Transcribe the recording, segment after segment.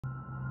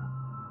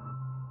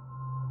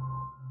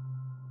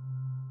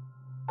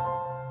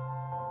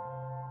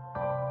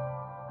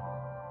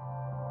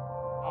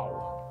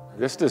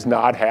This does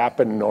not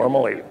happen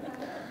normally.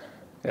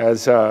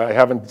 As I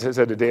haven't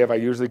said to Dave, I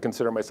usually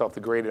consider myself the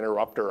great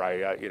interrupter.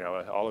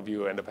 All of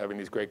you end up having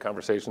these great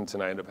conversations,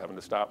 and I end up having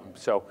to stop them.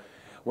 So,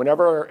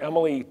 whenever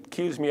Emily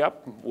cues me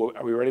up,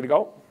 are we ready to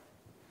go?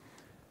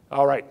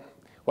 All right.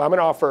 Well, I'm going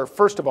to offer,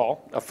 first of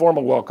all, a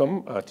formal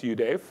welcome to you,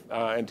 Dave,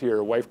 and to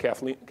your wife,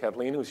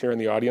 Kathleen, who's here in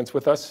the audience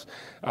with us.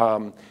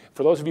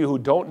 For those of you who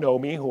don't know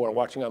me, who are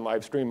watching on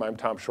live stream, I'm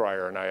Tom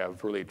Schreier, and I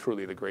have really,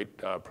 truly the great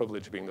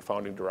privilege of being the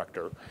founding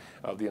director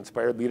of the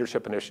Inspired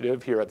Leadership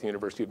Initiative here at the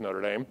University of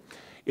Notre Dame.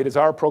 It is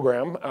our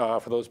program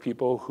for those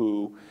people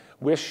who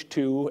wish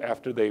to,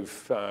 after they've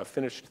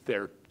finished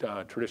their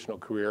traditional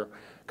career,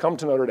 come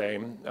to Notre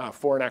Dame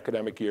for an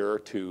academic year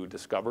to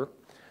discover,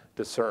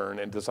 discern,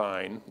 and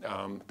design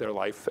their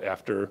life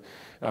after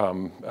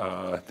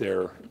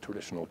their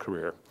traditional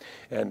career.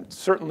 And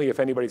certainly, if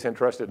anybody's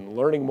interested in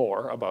learning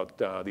more about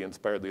the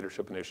Inspired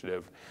Leadership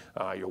Initiative,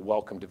 you're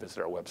welcome to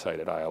visit our website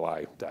at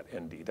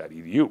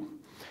ili.nd.edu.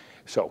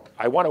 So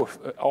I want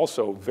to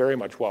also very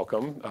much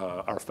welcome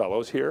our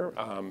fellows here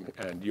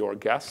and your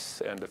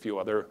guests and a few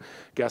other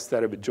guests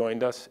that have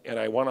joined us. And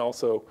I want to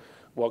also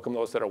welcome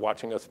those that are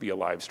watching us via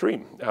live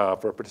stream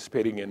for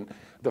participating in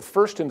the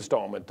first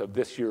installment of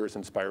this year's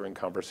Inspiring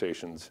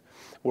Conversations,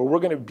 where we're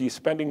going to be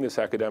spending this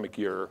academic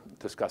year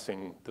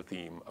discussing the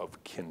theme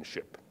of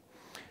kinship.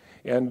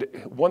 And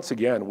once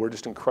again, we're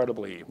just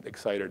incredibly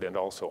excited and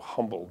also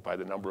humbled by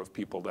the number of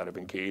people that have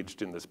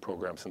engaged in this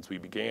program since we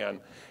began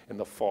in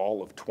the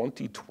fall of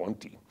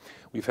 2020.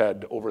 We've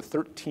had over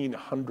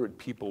 1,300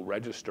 people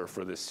register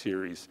for this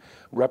series,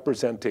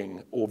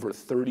 representing over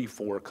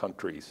 34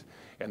 countries.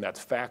 And that's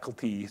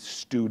faculty,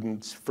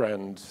 students,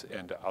 friends,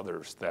 and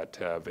others that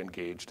have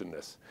engaged in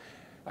this.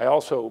 I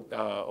also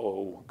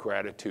owe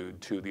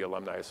gratitude to the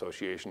Alumni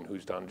Association,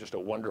 who's done just a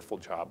wonderful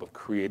job of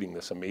creating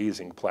this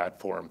amazing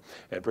platform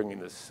and bringing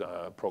this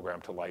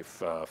program to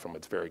life from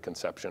its very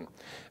conception.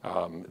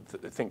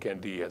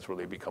 ThinkND has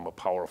really become a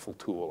powerful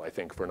tool, I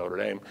think, for Notre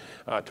Dame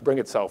to bring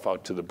itself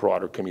out to the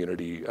broader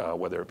community,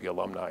 whether it be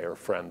alumni or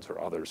friends or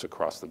others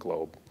across the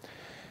globe.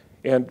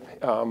 And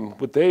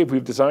with Dave,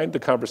 we've designed the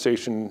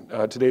conversation,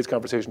 today's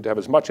conversation, to have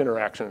as much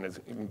interaction and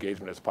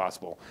engagement as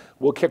possible.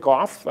 We'll kick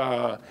off,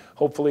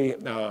 hopefully,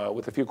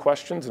 with a few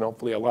questions and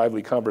hopefully a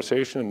lively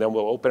conversation, and then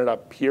we'll open it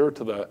up here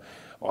to the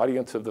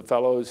audience of the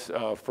fellows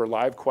for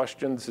live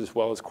questions, as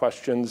well as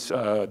questions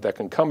that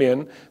can come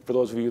in. For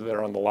those of you that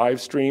are on the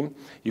live stream,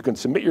 you can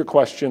submit your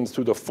questions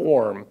through the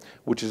form,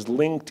 which is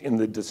linked in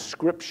the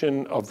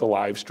description of the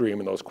live stream,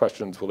 and those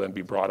questions will then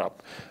be brought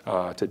up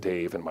to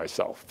Dave and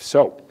myself.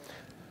 So.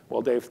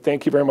 Well, Dave,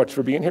 thank you very much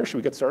for being here. Should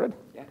we get started?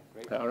 Yeah,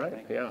 great. All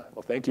right, yeah.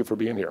 Well, thank you for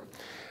being here.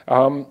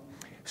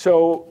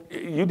 So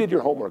you did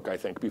your homework, I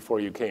think, before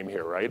you came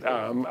here, right?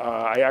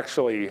 I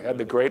actually had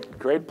the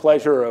great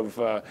pleasure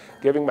of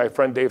giving my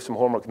friend Dave some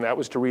homework, and that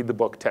was to read the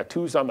book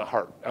Tattoos on the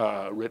Heart,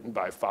 written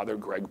by Father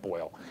Greg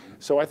Boyle.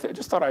 So I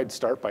just thought I'd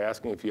start by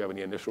asking if you have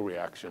any initial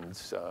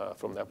reactions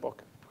from that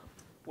book.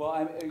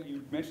 Well,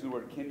 you mentioned the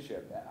word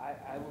kinship.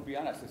 I will be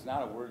honest, it's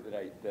not a word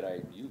that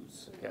I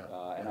use,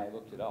 and I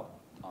looked it up.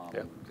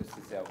 Just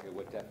to say, okay,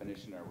 what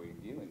definition are we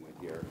dealing with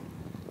here?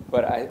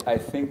 But I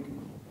think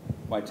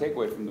my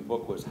takeaway from the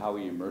book was how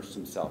he immersed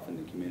himself in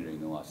the community,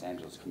 in the Los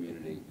Angeles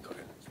community,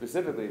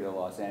 specifically the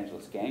Los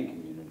Angeles gang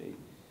community.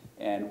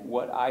 And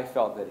what I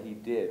felt that he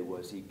did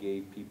was he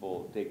gave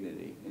people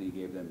dignity and he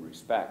gave them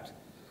respect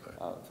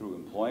through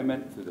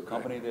employment, through the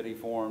company that he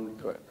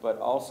formed, but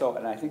also,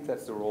 and I think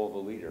that's the role of a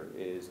leader,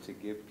 is to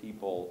give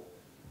people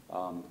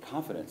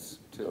confidence,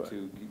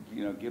 to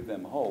give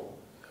them hope.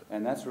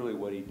 And that's really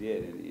what he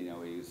did.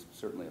 And he's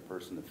certainly a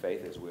person of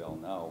faith, as we all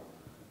know,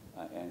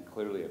 and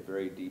clearly a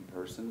very deep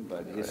person.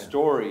 But his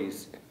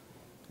stories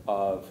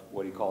of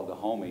what he called the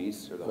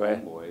homies, or the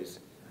homeboys,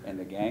 and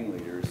the gang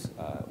leaders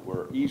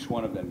were each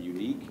one of them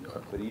unique,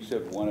 but each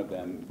of one of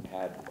them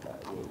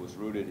was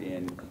rooted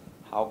in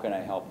how can I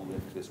help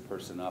lift this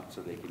person up so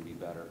they can be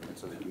better, and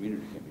so the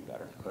community can be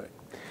better. Right.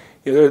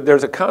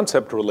 There's a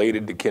concept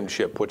related to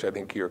kinship, which I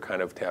think you're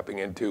kind of tapping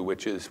into,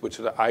 which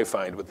I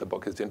find with the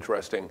book is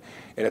interesting,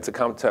 and it's a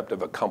concept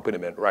of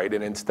accompaniment, right?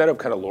 And instead of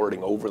kind of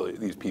lording over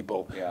these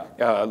people,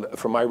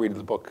 from my reading of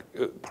the book,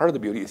 part of the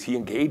beauty is he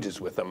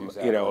engages with them,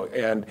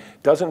 and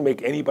doesn't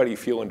make anybody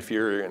feel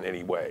inferior in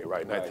any way,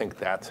 right? And I think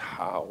that's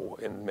how,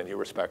 in many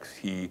respects,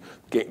 he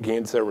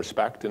gains their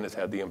respect and has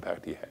had the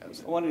impact he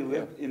has. Well, he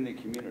lived in the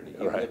community.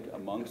 He lived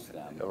amongst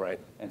them.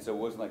 And so it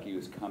wasn't like he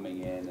was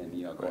coming in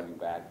and going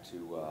back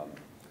to.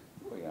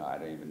 I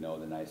don't even know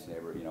the nice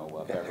neighbor,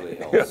 Beverly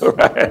Hills, or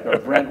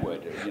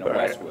Brentwood, or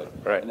Westwood,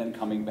 and then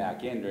coming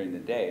back in during the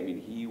day. I mean,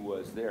 he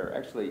was there.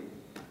 Actually,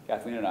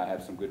 Kathleen and I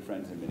have some good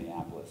friends in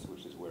Minneapolis,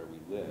 which is where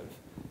we live,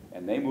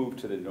 and they moved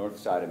to the north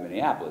side of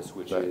Minneapolis,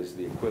 which is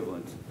the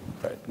equivalent,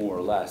 more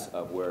or less,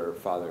 of where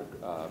Father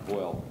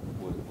Boyle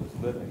was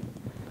living.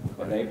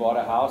 And they bought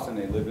a house, and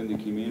they lived in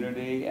the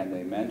community, and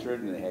they mentored,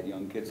 and they had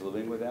young kids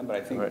living with them. But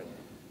I think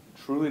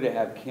truly to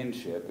have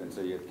kinship, and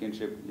so you have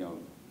kinship,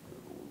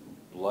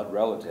 blood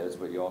relatives,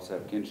 but you also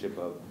have kinship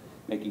of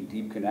making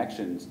deep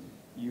connections.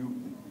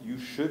 you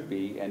should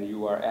be, and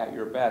you are at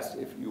your best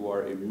if you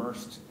are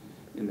immersed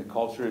in the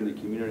culture, in the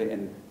community,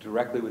 and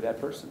directly with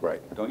that person.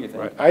 Right. Don't you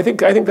think? Right. I think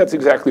that's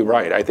exactly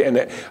right. I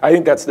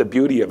think that's the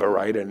beauty of it,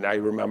 right? And I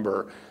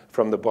remember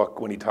from the book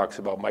when he talks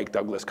about Mike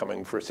Douglas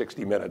coming for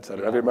 60 Minutes. I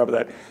don't know if you remember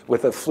that,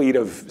 with a fleet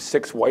of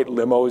 6 white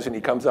limos, and he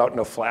comes out in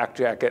a flak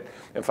jacket.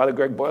 And Father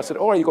Greg Boyle said,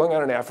 "Oh, are you going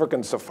on an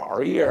African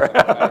safari?"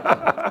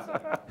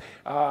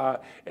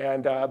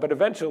 But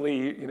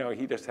eventually,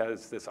 he just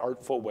has this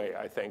artful way,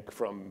 I think,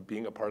 from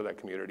being a part of that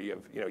community of,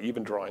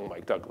 even drawing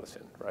Mike Douglas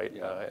in, right?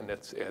 Yeah. And I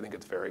think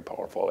it's very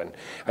powerful. And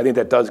I think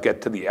that does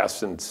get to the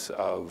essence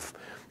of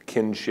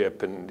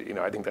kinship, and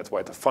I think that's why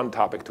it's a fun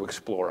topic to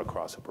explore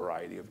across a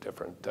variety of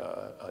different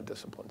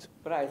disciplines.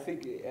 But I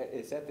think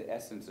it's at the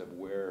essence of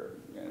where,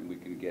 and we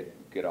can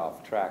get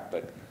off track,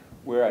 but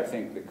where I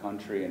think the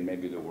country and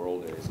maybe the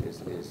world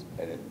is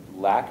a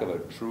lack of a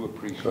true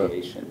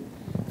appreciation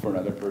for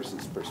another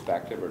person's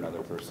perspective or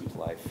another person's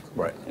life.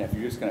 Right. And if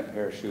you're just going to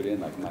parachute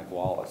in like Mike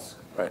Wallace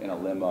right. in a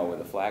limo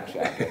with a flak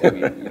jacket, I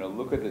mean,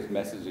 look at this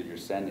message that you're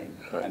sending.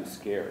 Right. I'm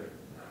scared.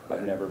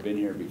 I've never been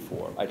here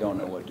before. I don't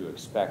know what to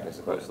expect, as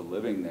opposed to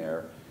living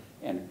there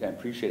and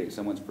appreciating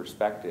someone's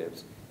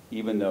perspectives,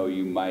 even though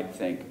you might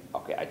think,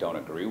 okay, I don't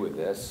agree with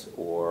this,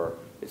 or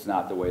it's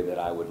not the way that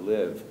I would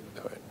live.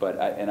 Right. But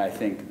I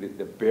think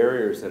the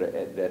barriers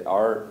that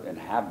are and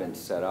have been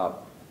set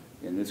up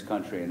in this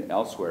country and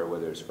elsewhere,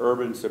 whether it's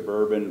urban,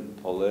 suburban,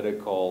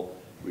 political,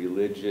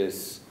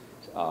 religious,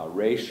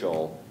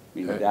 racial, I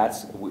mean,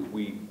 that's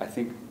I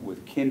think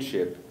with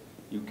kinship,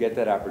 you get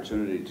that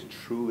opportunity to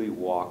truly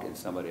walk in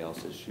somebody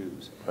else's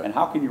shoes. Right. And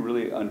how can you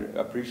really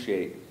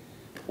appreciate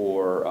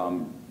or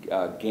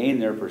gain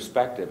their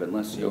perspective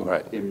unless you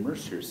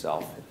immerse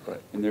yourself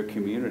in their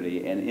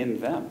community and in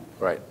them?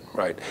 Right,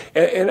 right.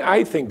 And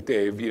I think,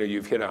 Dave,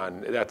 you've hit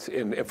on,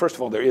 first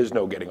of all, there is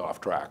no getting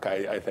off track.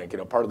 I think,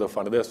 part of the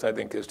fun of this, I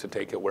think, is to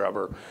take it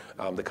wherever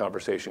the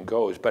conversation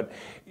goes. But,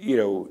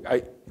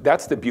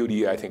 that's the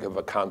beauty, I think, of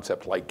a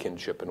concept like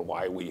kinship, and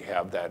why we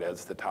have that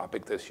as the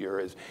topic this year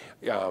is,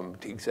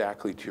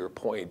 exactly to your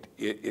point,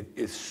 it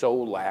is so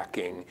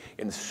lacking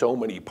in so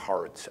many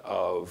parts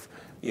of,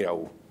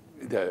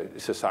 the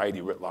society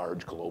writ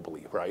large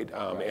globally, right?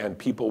 And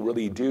people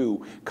really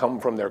do come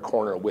from their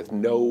corner with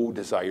no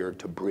desire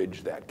to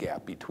bridge that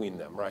gap between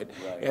them, right?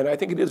 And I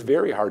think it is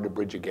very hard to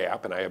bridge a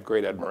gap, and I have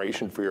great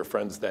admiration for your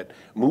friends that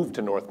moved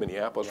to North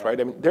Minneapolis,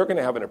 right? I mean, they're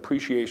gonna have an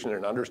appreciation and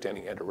an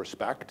understanding and a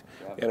respect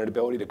and an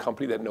ability to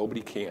company that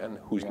nobody can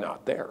who's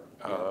not there.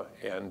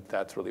 And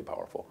that's really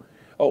powerful.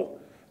 Oh,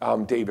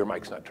 Dave, your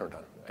mic's not turned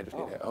on. I just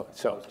need to, I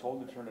was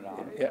told to turn it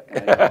on. Yeah.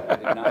 And I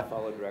did not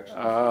follow directions.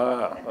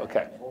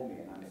 Okay. Told me,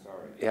 and I'm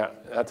sorry. Yeah,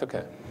 that's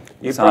okay.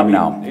 It's on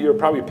now. You're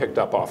probably picked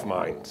up off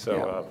mine.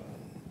 So,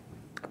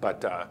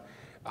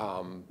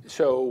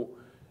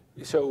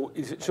 so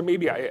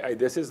maybe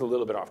this is a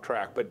little bit off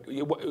track, but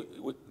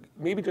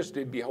maybe just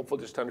it'd be helpful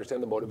just to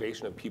understand the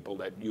motivation of people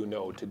that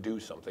to do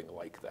something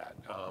like that,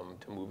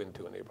 to move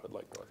into a neighborhood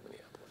like North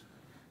Minneapolis.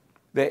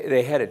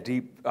 They had a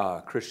deep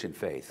Christian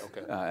faith,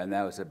 and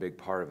that was a big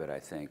part of it, I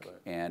think. Right.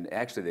 And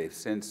actually, they've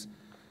since,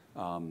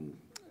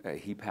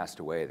 he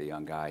passed away, the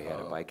young guy had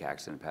a bike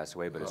accident and passed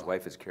away, but his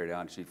wife has carried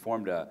on. She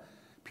formed a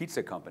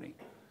pizza company,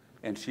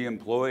 and she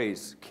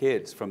employs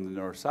kids from the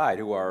north side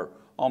who are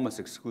almost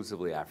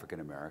exclusively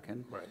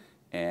African-American. Right.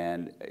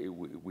 And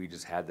we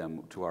just had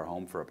them to our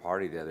home for a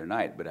party the other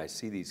night, but I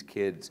see these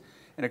kids,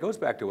 and it goes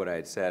back to what I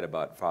had said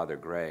about Father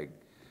Greg,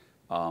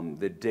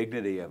 the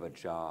dignity of a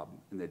job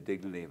and the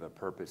dignity of a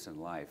purpose in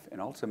life.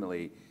 And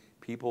ultimately,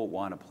 people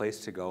want a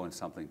place to go and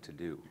something to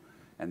do.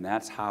 And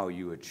that's how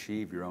you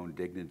achieve your own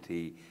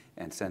dignity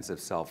and sense of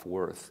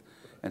self-worth.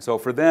 And so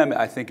for them,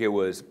 I think it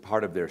was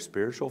part of their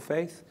spiritual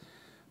faith.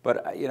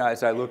 But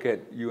as I look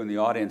at you in the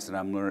audience, and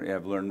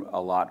I've learned a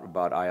lot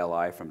about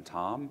ILI from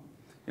Tom,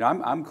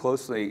 I'm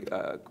closely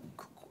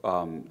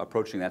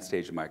approaching that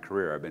stage of my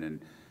career. I've been in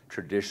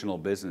traditional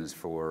business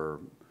for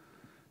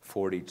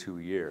 42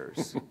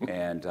 years,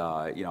 and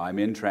I'm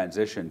in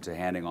transition to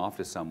handing off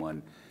to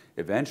someone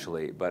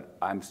eventually. But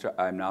I'm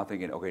now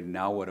thinking, okay,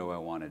 now what do I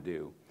want to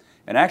do?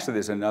 And actually,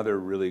 there's another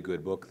really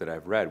good book that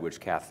I've read, which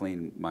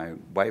Kathleen, my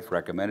wife,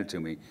 recommended to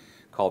me,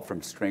 called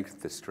 "From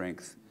Strength to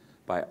Strength"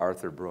 by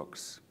Arthur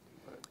Brooks.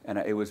 And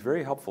it was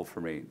very helpful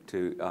for me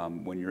to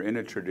when you're in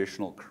a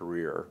traditional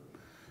career,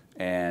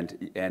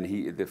 and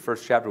the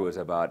first chapter was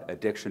about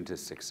addiction to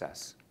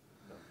success.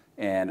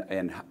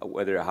 And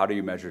how do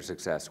you measure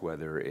success,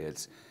 whether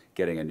it's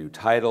getting a new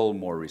title,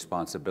 more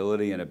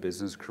responsibility in a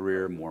business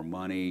career, more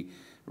money,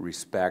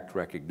 respect,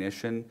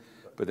 recognition,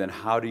 but then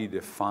how do you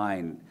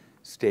define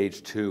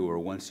stage 2, or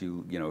once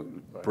you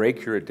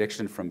break your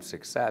addiction from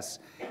success,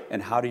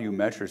 and how do you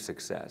measure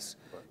success?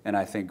 And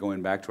I think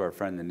going back to our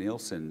friend the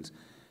Nielsen's,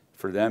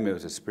 for them it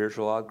was a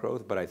spiritual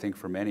outgrowth, but I think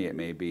for many it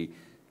may be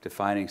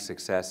defining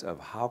success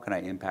of how can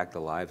I impact the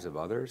lives of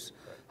others,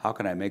 how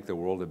can I make the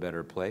world a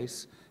better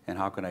place, and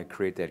how can I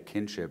create that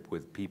kinship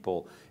with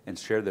people and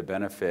share the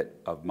benefit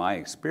of my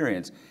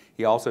experience.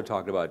 He also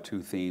talked about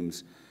 2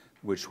 themes,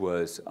 which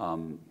was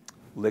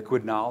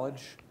liquid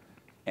knowledge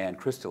and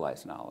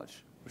crystallized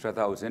knowledge, which I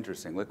thought was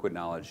interesting. Liquid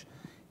knowledge,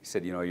 he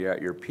said, you know, you're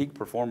at your peak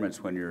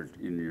performance when you're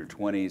in your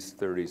 20s,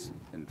 30s,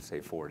 and say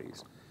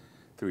 40s,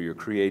 through your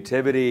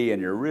creativity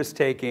and your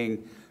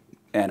risk-taking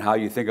and how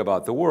you think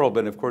about the world.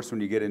 But of course,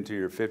 when you get into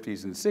your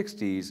 50s and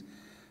 60s,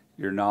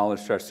 your knowledge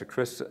starts to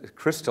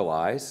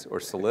crystallize or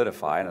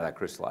solidify, and that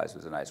crystallize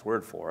was a nice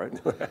word for it,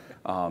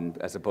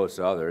 as opposed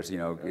to others. You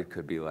know, it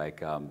could be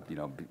like, you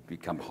know,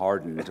 become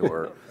hardened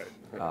or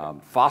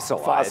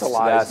fossilized.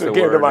 Fossilized. That's the Came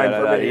to word. mind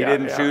for me. He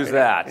didn't choose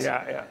that.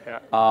 Yeah.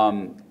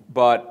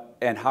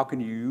 And how can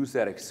you use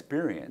that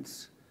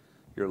experience,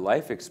 your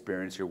life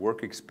experience, your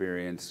work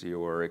experience,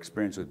 your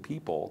experience with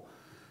people,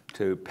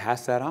 to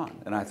pass that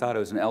on? And I thought it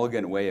was an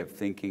elegant way of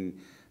thinking,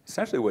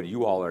 essentially what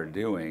you all are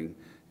doing.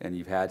 And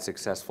you've had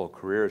successful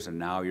careers, and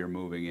now you're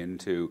moving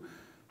into,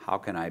 how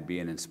can I be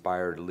an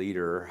inspired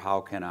leader? How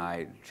can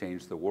I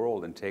change the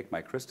world and take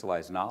my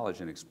crystallized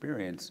knowledge and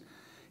experience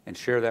and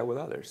share that with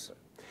others?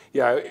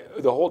 Yeah,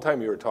 the whole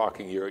time you were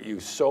talking, you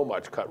so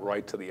much cut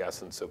right to the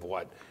essence of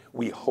what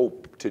we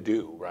hope to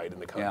do, right, in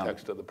the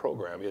context of the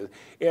program.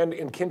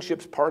 And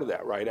kinship's part of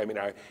that, right? I mean,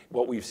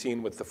 what we've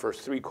seen with the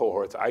first 3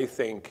 cohorts, I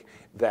think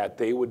that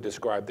they would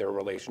describe their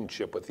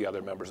relationship with the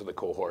other members of the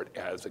cohort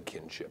as a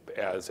kinship,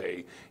 as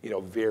a, you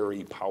know,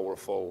 very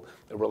powerful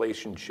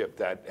relationship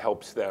that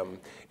helps them.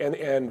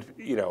 And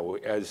you know,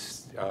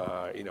 as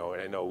you know,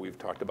 and I know we've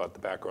talked about the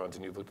backgrounds,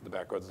 and you've looked at the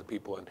backgrounds of the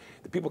people, and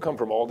the people come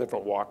from all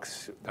different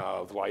walks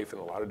of life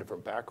and a lot of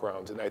different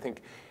backgrounds. And I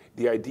think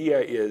the idea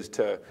is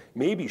to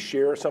maybe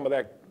share some of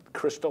that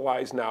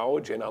crystallized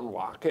knowledge and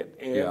unlock it,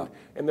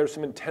 and there's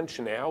some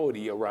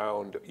intentionality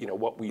around, you know,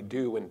 what we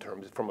do in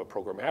terms from a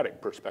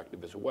programmatic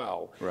perspective as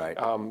well, right?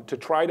 To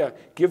try to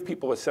give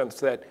people a sense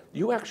that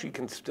you actually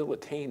can still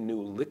attain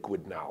new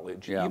liquid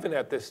knowledge even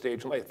at this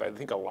stage in life. I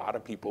think a lot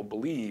of people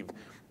believe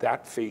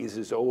that phase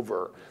is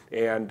over,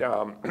 and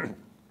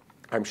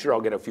I'm sure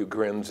I'll get a few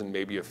grins and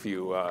maybe a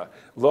few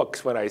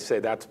looks when I say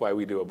that's why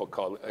we do a book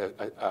called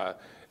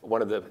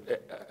one of the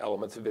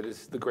elements of it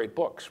is the great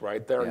books,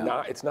 right?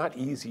 It's not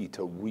easy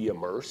to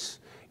re-immerse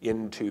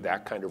into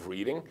that kind of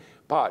reading,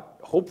 but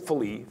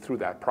hopefully through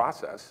that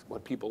process,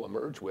 what people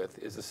emerge with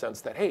is a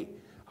sense that, hey,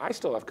 I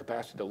still have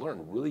capacity to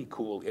learn really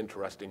cool,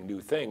 interesting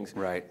new things.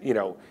 Right. You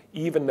know,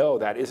 even though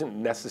that isn't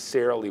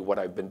necessarily what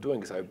I've been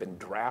doing, because I've been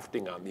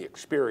drafting on the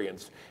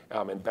experience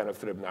and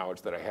benefit of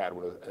knowledge that I had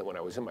when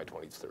I was in my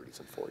 20s, 30s,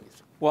 and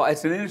 40s. Well,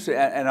 it's an interesting,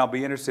 and I'll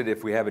be interested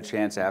if we have a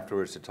chance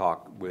afterwards to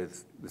talk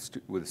with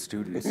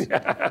students,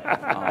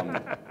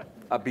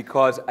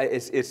 because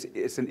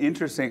it's an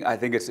interesting. I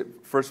think it's,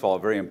 first of all, a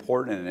very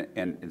important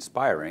and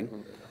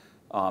inspiring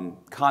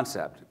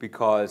concept,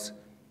 because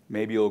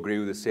maybe you'll agree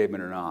with the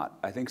statement or not.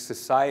 I think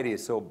society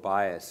is so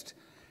biased.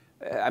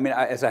 I mean,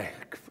 as I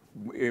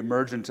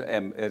emerge into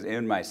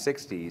in my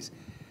 60s,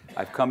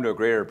 I've come to a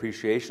greater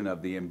appreciation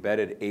of the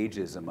embedded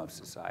ageism of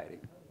society.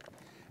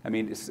 I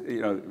mean,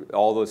 you know,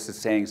 all those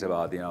sayings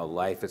about, you know,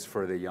 life is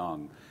for the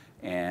young,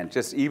 and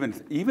just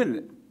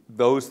even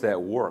those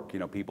that work, you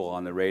know, people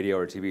on the radio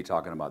or TV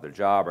talking about their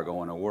job or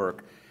going to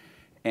work.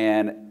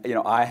 And, you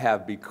know, I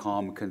have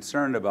become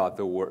concerned about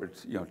the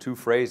words, you know, 2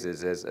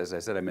 phrases. As I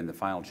said, I'm in the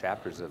final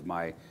chapters of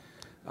my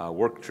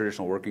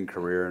traditional working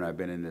career, and I've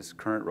been in this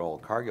current role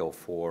at Cargill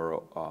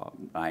for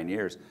 9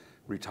 years.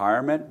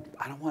 Retirement,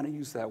 I don't want to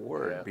use that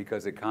word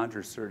because it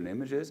conjures certain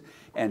images,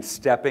 and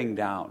stepping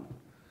down.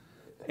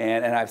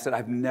 And I've said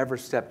I've never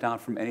stepped down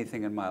from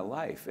anything in my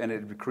life, and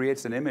it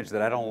creates an image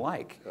that I don't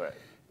like. Right.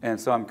 And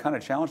so I'm kind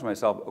of challenging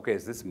myself, okay,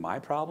 is this my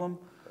problem?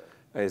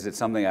 Is it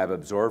something I've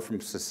absorbed from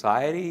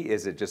society?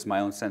 Is it just my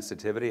own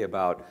sensitivity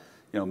about,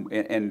 you know,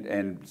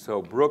 and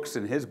so Brooks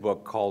in his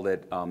book called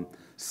it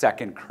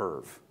second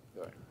curve.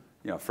 Right.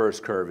 You know,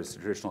 first curve is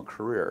traditional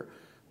career.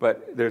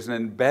 But there's an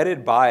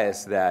embedded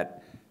bias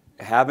that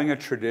having a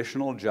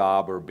traditional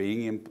job or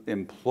being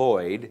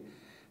employed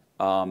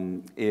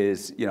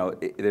is, you know,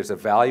 there's a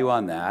value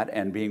on that,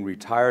 and being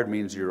retired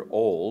means you're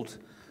old,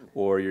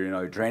 or you're, you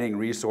know, draining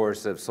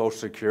resource of Social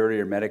Security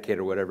or Medicaid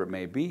or whatever it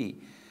may be.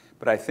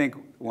 But I think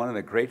one of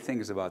the great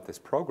things about this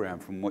program,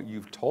 from what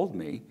you've told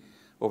me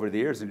over the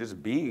years and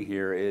just being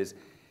here, is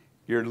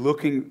you're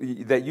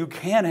looking that you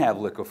can have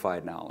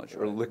liquefied knowledge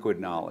or liquid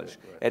knowledge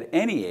at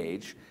any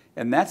age,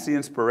 and that's the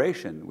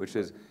inspiration, which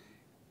is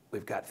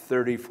we've got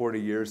 30,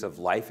 40 years of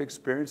life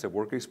experience, of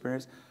work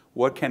experience.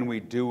 What can we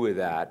do with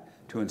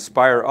that to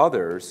inspire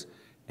others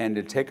and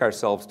to take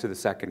ourselves to the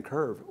second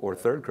curve or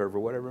third curve or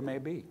whatever it may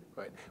be?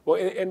 Right. Well,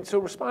 and so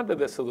respond to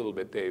this a little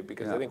bit, Dave,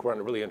 because I think we're on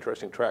a really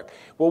interesting track.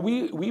 Well,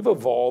 we've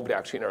evolved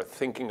actually in our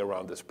thinking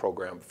around this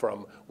program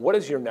from what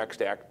is your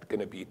next act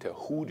going to be to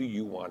who do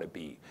you want to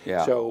be.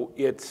 Yeah. So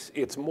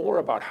it's more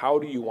about how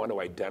do you want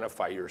to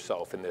identify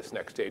yourself in this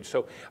next stage.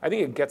 So I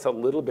think it gets a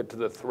little bit to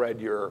the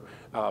thread you're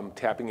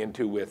tapping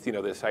into with, you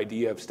know, this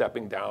idea of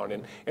stepping down,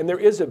 and there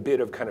is a bit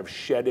of kind of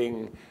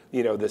shedding,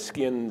 you know, the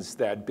skins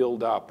that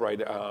build up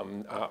right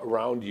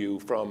around you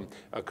from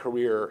a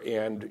career,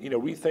 and, you know,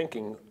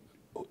 rethinking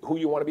who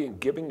you want to be and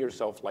giving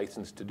yourself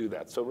license to do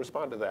that. So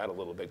respond to that a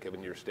little bit,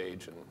 given your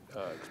stage and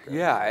experience.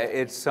 Yeah,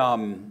 it's,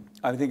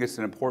 I think it's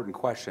an important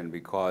question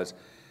because,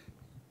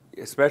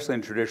 especially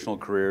in traditional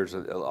careers,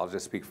 I'll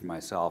just speak for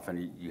myself,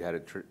 and you had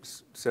a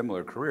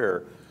similar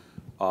career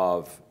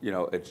of, you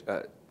know,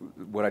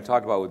 what I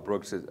talk about with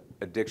Brooks is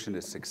addiction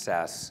to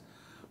success,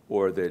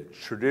 or the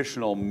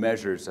traditional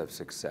measures of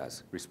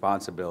success: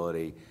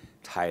 responsibility,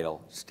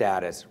 title,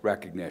 status,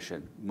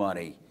 recognition,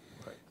 money.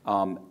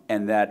 Right.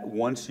 And that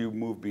once you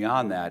move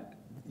beyond that,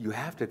 you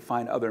have to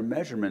find other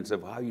measurements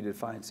of how you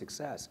define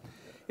success.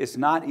 It's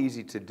not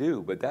easy to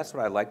do, but that's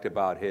what I liked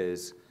about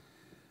his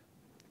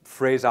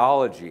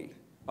phraseology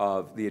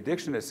of the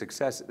addiction to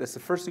success. That's the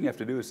first thing you have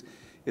to do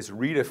is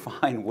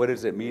redefine what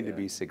does it mean to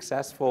be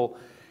successful.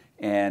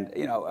 And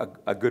you know,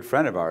 a good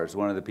friend of ours,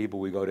 one of the people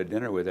we go to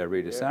dinner with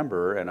every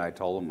December, and I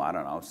told him, I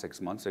don't know,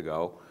 6 months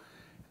ago,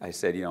 I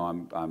said, you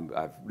know,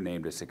 I've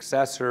named a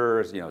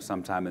successor. You know,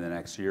 sometime in the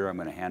next year, I'm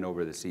going to hand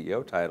over the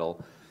CEO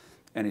title.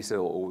 And he said,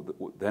 well,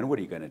 then what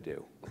are you going to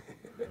do?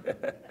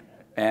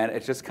 And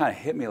it just kind of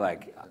hit me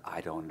like, I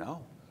don't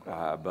know.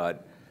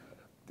 But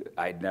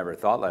I'd never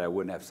thought that I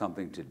wouldn't have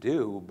something to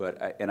do.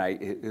 But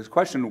his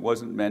question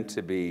wasn't meant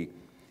to be.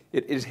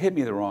 It hit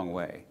me the wrong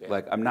way. Yeah.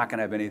 Like, I'm not going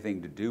to have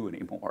anything to do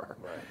anymore.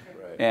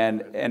 Right.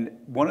 And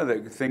one of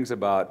the things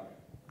about,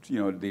 you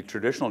know, the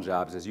traditional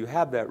jobs is you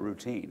have that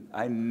routine.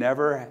 I've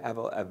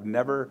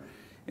never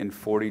in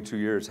 42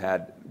 years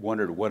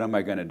wondered, what am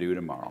I going to do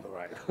tomorrow?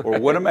 Right. Or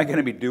what am I going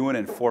to be doing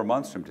in 4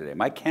 months from today?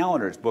 My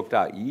calendar is booked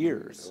out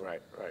years.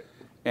 Right.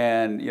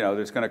 And, you know,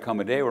 there's going to come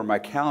a day where my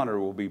calendar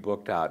will be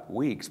booked out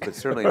weeks, but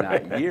certainly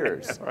not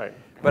years. Right.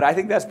 But I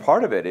think that's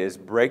part of it, is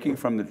breaking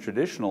from the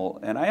traditional.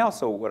 And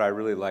what I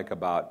really like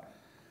about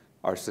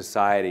our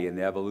society and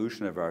the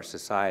evolution of our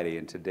society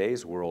in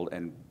today's world,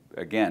 and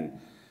again,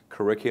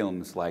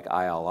 curriculums like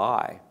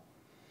ILI,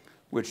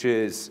 which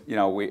is, you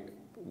know,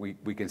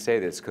 we can say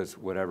this because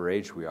whatever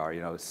age we are,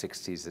 you know,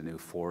 60 is the new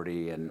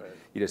 40, and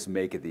you just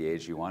make it the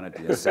age you want it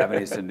to.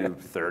 70 is the new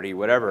 30,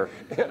 whatever.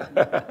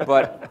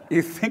 But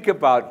you think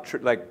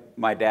about, like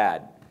my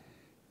dad,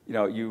 you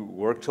know, you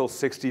work till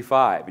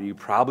 65, and you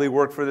probably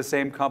worked for the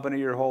same company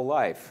your whole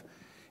life.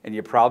 And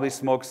you probably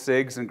smoked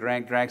cigs and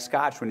drank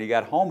scotch when you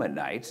got home at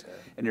night,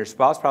 and your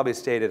spouse probably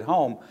stayed at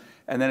home.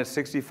 And then at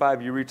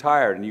 65, you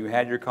retired, and you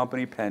had your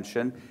company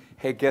pension.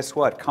 Hey, guess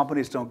what?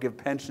 Companies don't give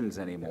pensions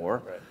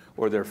anymore,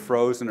 or they're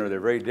frozen, or they're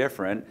very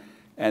different.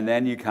 And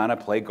then you kind of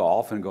play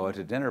golf and go out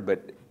to dinner.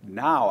 But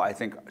now I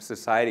think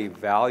society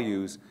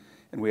values,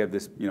 and we have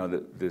this, you know,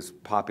 this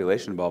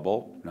population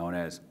bubble known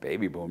as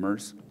baby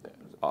boomers,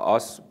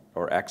 us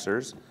or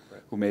Xers,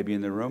 who may be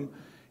in the room.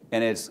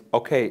 And it's,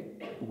 okay,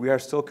 we are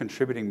still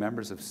contributing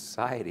members of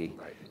society,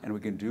 and we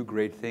can do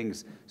great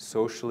things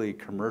socially,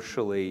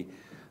 commercially,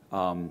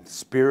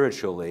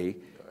 spiritually.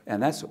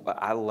 And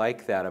I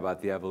like that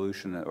about the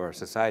evolution of our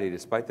society,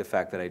 despite the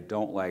fact that I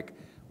don't like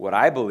what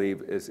I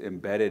believe is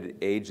embedded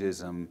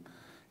ageism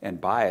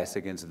and bias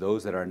against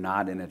those that are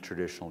not in a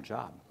traditional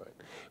job.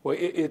 Well,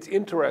 it's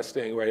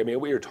interesting, right? I mean,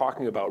 what you're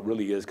talking about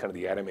really is kind of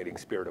the animating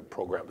spirit of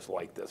programs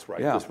like this,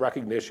 right? Yeah. This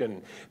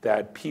recognition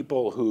that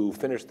people who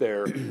finish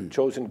their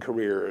chosen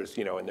careers,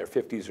 you know, in their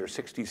 50s or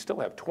 60s still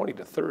have 20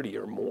 to 30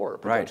 or more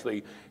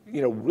potentially,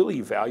 you know,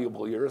 really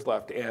valuable years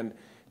left, and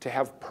to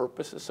have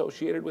purpose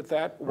associated with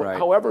that,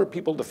 however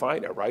people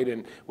define it, right?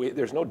 And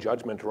there's no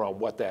judgment around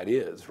what that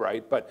is,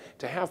 right? But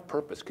to have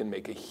purpose can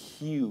make a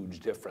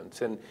huge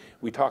difference. And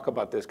we talk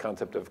about this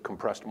concept of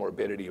compressed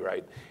morbidity,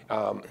 right?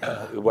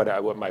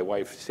 What my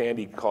wife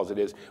Sandy calls it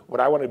is, what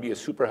I want to be is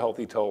super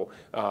healthy till,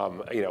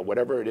 you know,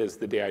 whatever it is,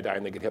 the day I die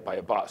and they get hit by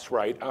a bus,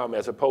 right?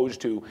 As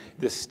opposed to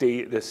this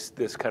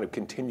kind of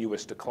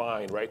continuous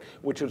decline, right?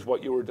 Which is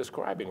what you were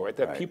describing, right?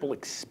 That people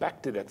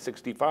expected at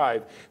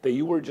 65 that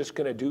you were just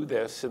going to do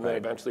this, and then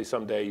eventually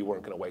someday you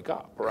weren't going to wake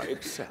up,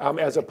 right?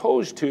 As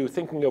opposed to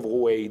thinking of a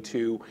way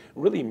to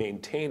really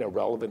maintain a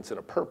relevance and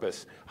a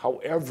purpose,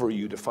 however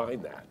you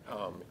define that.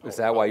 Is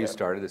that why you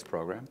started this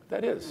program?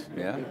 That is.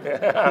 Yeah.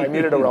 I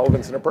needed a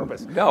relevance and a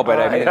purpose. No,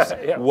 but I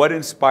mean, what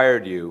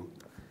inspired you?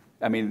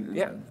 I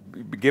mean,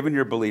 given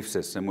your belief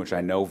system, which I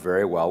know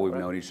very well, we've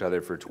known each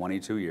other for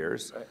 22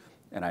 years,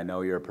 and I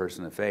know you're a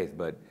person of faith,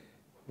 but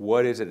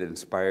what is it that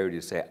inspired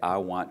you to say, I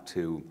want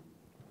to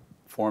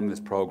form this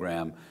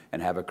program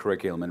and have a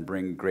curriculum and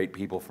bring great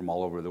people from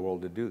all over the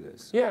world to do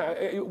this?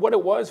 Yeah, what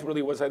it was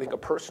really was, I think, a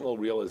personal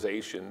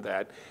realization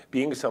that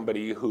being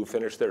somebody who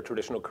finished their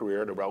traditional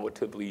career at a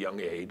relatively young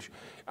age,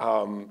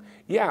 I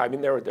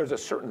mean, there's a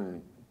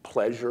certain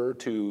pleasure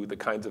to the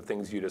kinds of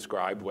things you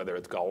described, whether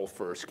it's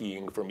golf or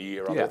skiing for me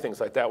or other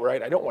things like that,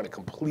 right? I don't want to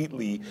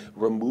completely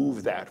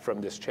remove that from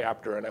this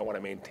chapter, and I want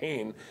to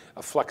maintain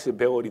a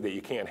flexibility that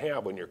you can't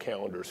have when your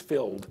calendar's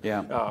filled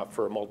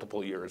for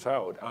multiple years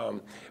out.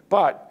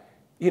 But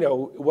you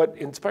know, what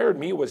inspired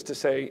me was to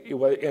say,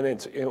 what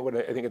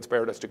I think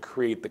inspired us to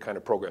create the kind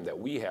of program that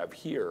we have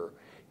here,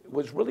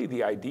 was really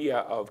the idea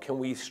of, can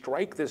we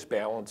strike this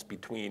balance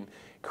between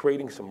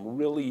creating some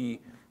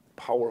really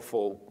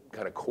powerful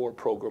kind of core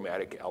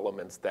programmatic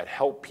elements that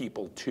help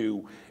people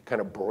to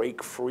kind of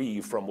break free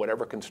from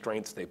whatever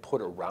constraints they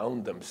put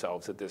around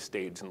themselves at this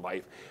stage in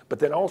life, but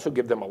then also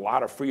give them a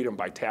lot of freedom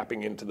by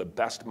tapping into the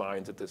best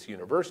minds at this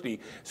university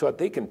so that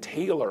they can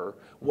tailor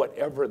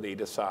whatever they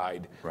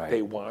decide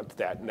they want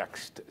that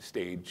next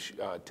stage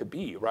to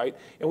be, right?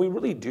 And we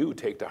really do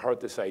take to heart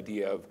this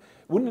idea of,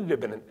 wouldn't it have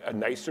been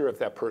nicer if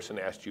that person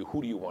asked you,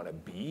 who do you want to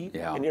be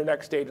in your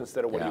next stage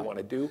instead of what do you want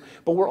to do?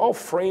 But we're all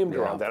framed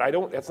around that.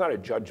 That's not a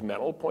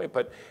judgmental point,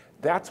 but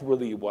that's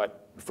really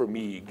what, for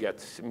me,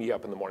 gets me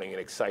up in the morning and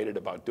excited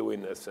about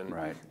doing this. And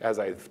as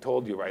I've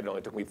told you, it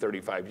only took me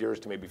 35 years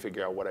to maybe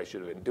figure out what I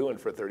should have been doing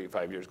for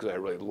 35 years because I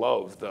really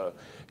love the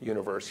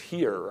universe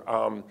here.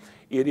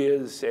 It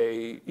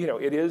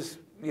is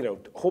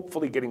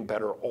hopefully getting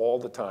better all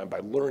the time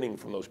by learning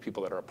from those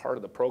people that are a part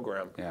of the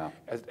program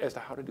as to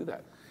how to do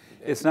that.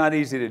 It's not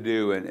easy to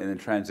do in the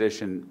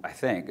transition, I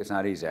think. It's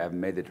not easy. I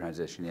haven't made the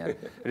transition yet.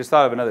 I just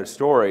thought of another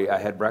story. I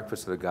had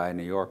breakfast with a guy in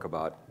New York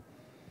about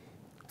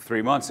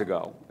 3 months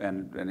ago,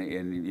 and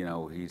you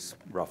know, he's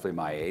roughly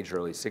my age,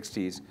 early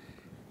 60s,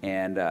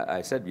 and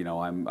I said, you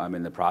know, I'm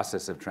in the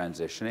process of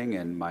transitioning,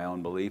 and my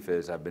own belief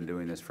is I've been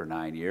doing this for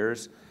 9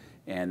 years,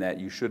 and that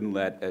you shouldn't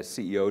let a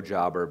CEO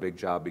job or a big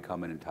job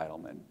become an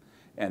entitlement.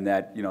 And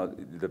that, you know,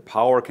 the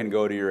power can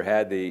go to your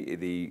head,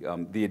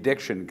 the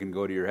addiction can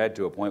go to your head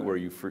to a point where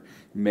you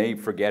may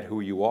forget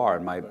who you are.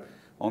 And my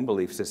own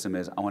belief system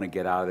is I want to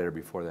get out of there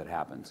before that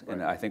happens.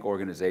 And I think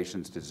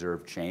organizations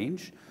deserve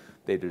change.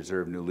 They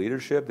deserve new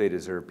leadership. They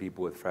deserve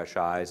people with fresh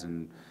eyes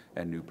and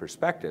new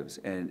perspectives.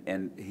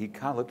 And he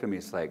kind of looked at me,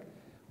 it's like,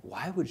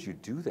 why would you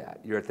do that?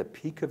 You're at the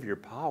peak of your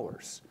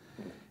powers.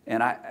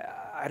 And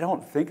I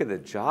don't think of the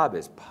job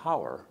as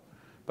power.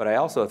 But I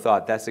also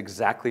thought that's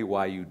exactly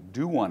why you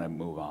do want to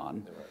move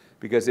on.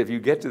 Because if you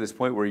get to this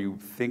point where you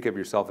think of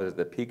yourself as at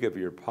the peak of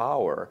your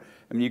power,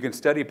 I mean, you can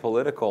study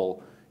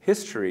political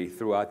history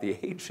throughout the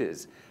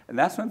ages, and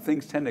that's when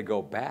things tend to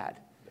go bad.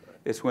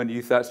 It's when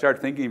you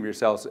start thinking of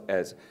yourselves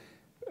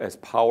as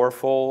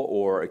powerful,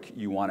 or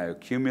you want to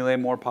accumulate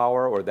more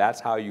power, or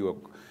that's how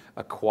you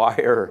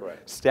acquire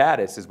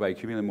status, is by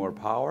accumulating more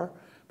power.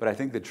 But I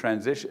think the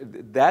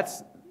transition,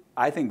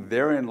 I think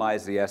therein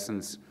lies the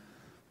essence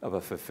of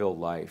a fulfilled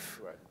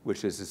life,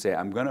 which is to say,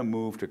 I'm going to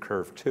move to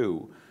curve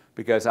 2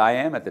 because I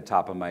am at the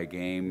top of my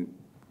game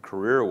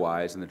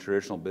career-wise in the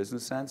traditional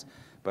business sense,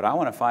 but I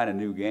want to find a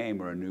new game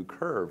or a new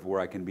curve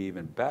where I can be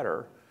even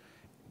better,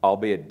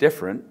 albeit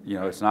different. You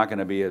know, it's not going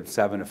to be a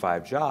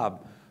 7-to-5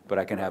 job, but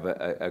I can have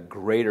a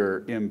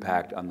greater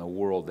impact on the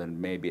world than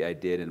maybe I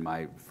did in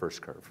my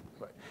first curve.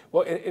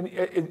 Well,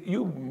 and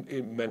you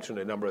mentioned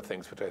a number of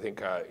things which I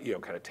think you know,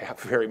 kind of tap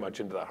very much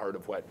into the heart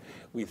of what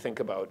we think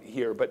about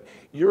here. But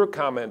your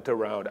comment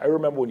around, I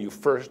remember when you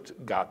first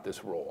got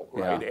this role,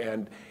 right?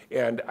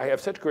 And I have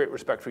such great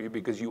respect for you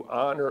because you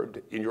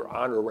honored in your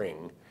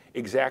honoring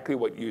exactly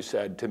what you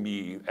said to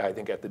me, I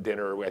think at the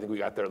dinner. I think we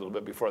got there a little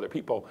bit before other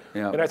people.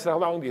 And I said, how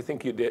long do you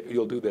think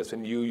you'll do this?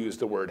 And you used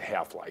the word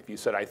half-life. You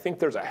said, I think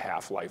there's a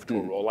half-life to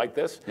a role like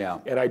this.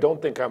 And I don't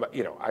think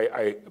you know,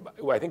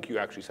 I think you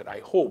actually said,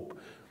 I hope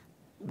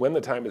when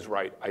the time is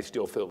right, I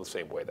still feel the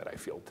same way that I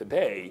feel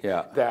today.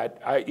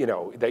 That you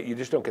know, that you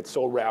just don't get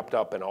so wrapped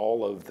up in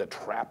all of the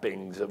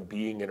trappings of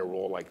being in a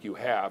role like you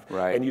have,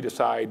 and you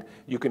decide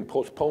you can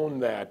postpone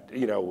that,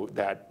 you know,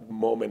 that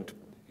moment,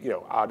 you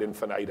know, ad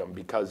infinitum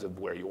because of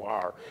where you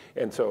are.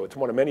 And so it's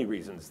one of many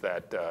reasons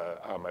that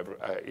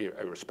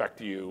I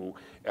respect you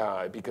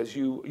because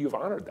you've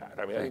honored that.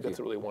 I mean, I think that's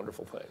a really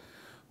wonderful thing.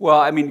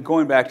 Well, I mean,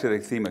 going back to the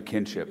theme of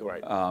kinship,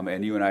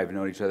 and you and I have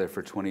known each other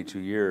for 22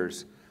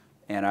 years.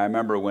 And I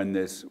remember when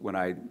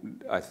I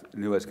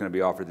knew I was going to be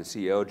offered the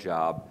CEO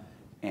job,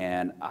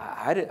 and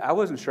I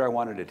wasn't sure I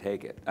wanted to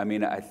take it. I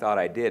mean, I thought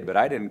I did, but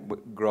I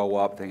didn't grow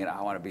up thinking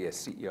I want to be a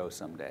CEO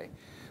someday.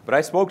 But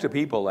I spoke to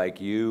people like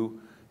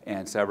you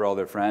and several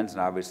other friends, and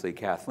obviously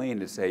Kathleen,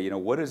 to say, you know,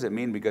 what does it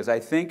mean? Because I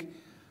think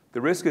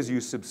the risk is you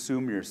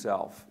subsume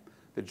yourself.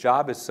 The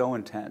job is so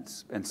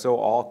intense and so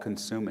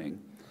all-consuming.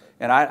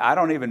 And I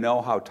don't even know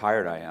how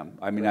tired I am.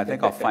 I mean, I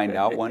think I'll find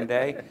out one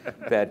day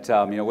that,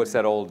 you know, what's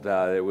that old,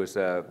 there was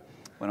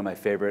one of my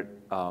favorite,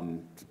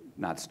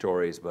 not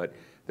stories, but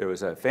there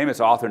was a famous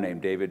author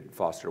named David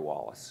Foster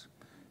Wallace.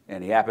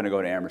 And he happened to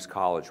go to Amherst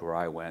College where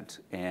I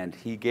went. And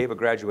he gave a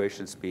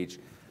graduation speech,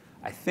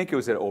 I think it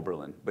was at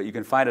Oberlin, but you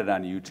can find it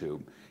on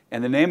YouTube.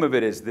 And the name of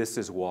it is This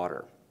Is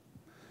Water.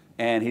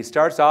 And he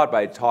starts out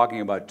by talking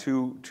about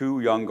two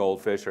young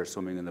goldfish are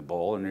swimming in the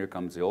bowl, and here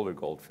comes the older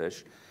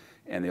goldfish.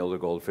 And the older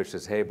goldfish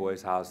says, hey,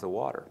 boys, how's the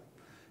water?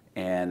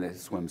 And it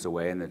swims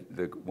away, and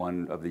the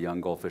one of the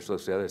young goldfish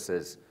looks at the other and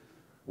says,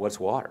 what's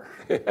water?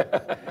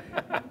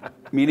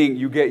 Meaning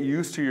you get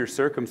used to your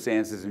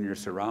circumstances and your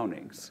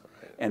surroundings,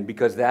 and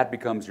because that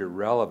becomes your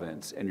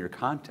relevance and your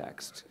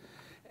context.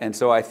 And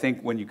so I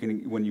think when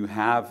you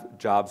have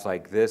jobs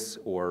like this,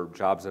 or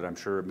jobs that I'm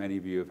sure many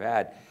of you have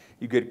had,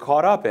 you get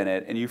caught up in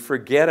it, and you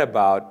forget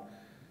about,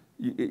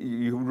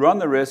 you run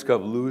the risk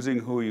of losing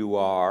who you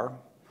are,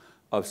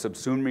 of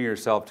subsuming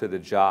yourself to the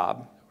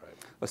job,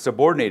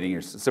 subverting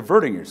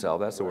yourself,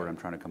 that's the word I'm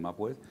trying to come up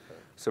with,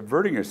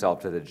 subverting yourself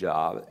to the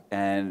job,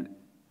 and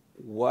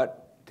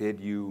what did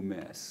you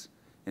miss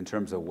in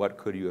terms of what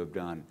could you have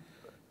done?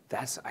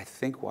 That's, I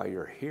think, why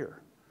you're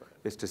here,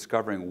 is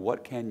discovering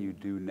what can you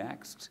do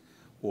next,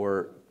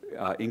 or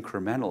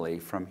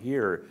incrementally from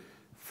here,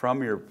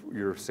 from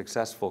your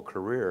successful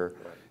career,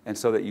 and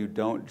so that you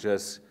don't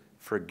just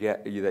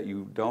forget, that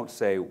you don't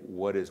say,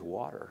 what is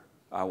water?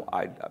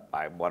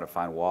 I want to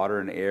find water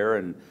and air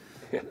and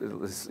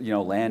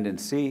land and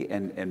sea,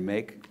 and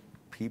make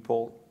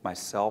people,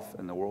 myself,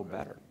 and the world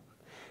better.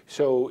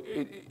 So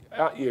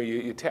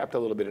you tapped a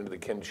little bit into the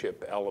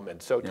kinship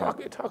element. So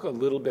talk a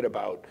little bit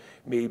about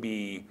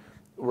maybe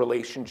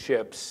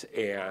relationships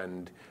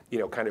and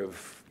kind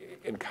of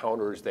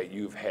encounters that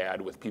you've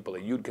had with people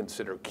that you'd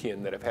consider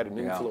kin that have had an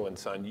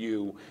influence on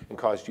you and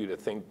caused you to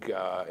think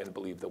and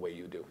believe the way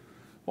you do.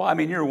 Well, I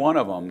mean, you're one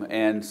of them,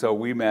 and so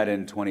we met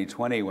in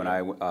 2020 when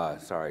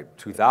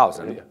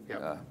 2000,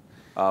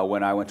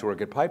 when I went to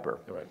work at Piper.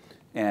 Right.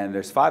 And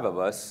there's 5 of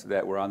us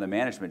that were on the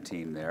management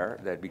team there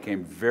that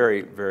became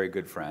very, very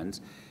good friends.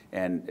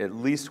 And at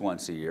least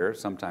once a year,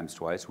 sometimes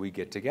twice, we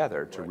get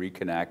together to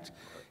reconnect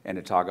and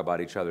to talk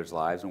about each other's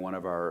lives. And one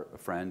of our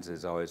friends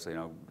is always,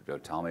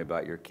 tell me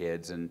about your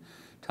kids, and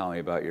tell me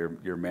about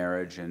your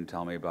marriage, and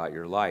tell me about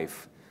your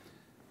life.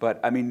 But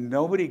I mean,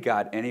 nobody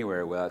got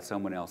anywhere without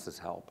someone else's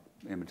help.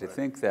 I mean, to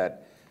think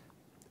that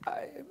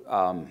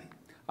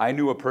I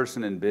knew a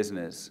person in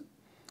business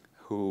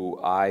who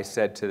I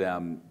said to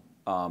them,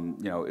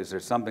 is there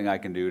something I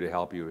can do to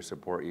help you or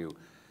support you?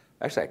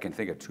 Actually, I can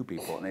think of 2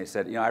 people, and they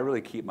said, I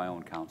really keep my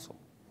own counsel.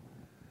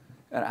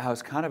 And I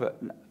was kind of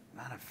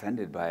not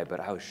offended by it,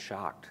 but I was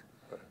shocked.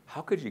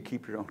 How could you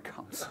keep your own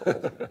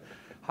counsel?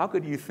 How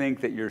could you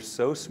think that you're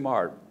so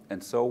smart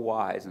and so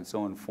wise and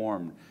so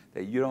informed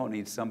that you don't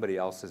need somebody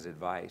else's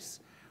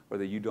advice, or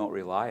that you don't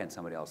rely on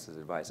somebody else's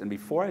advice? And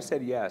before I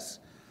said yes,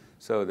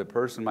 so the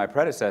person, my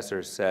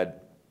predecessor,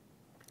 said,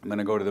 I'm going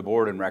to go to the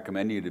board and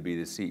recommend you to be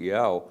the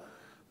CEO.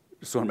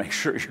 Just want to make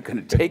sure you're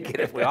going to take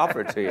it if we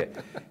offer it to you.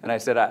 And I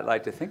said, I'd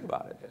like to think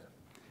about it.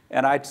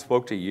 And I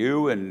spoke to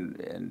you and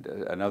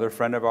another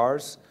friend of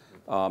ours,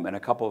 and a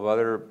couple of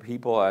other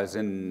people. I was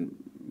in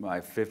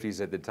my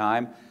 50s at the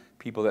time,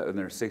 people that were in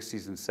their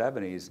 60s and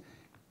 70s,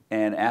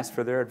 and asked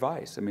for their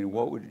advice. I mean,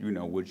 what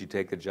would you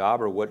take the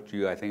job, or what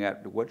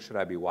should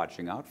I be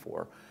watching out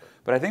for?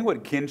 But I think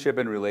what kinship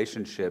and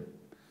relationship,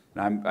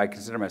 and I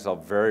consider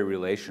myself very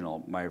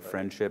relational. My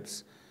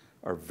friendships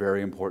are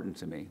very important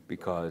to me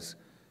because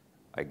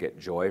I get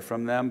joy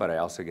from them, but I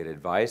also get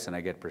advice and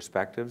I get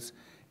perspectives.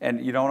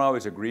 And you don't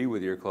always agree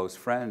with your close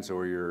friends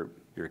or your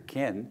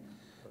kin,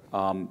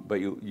 but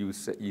you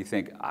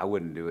think, I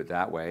wouldn't do it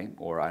that way,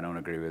 or I don't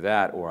agree with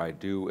that, or I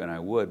do and I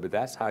would. But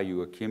that's how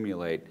you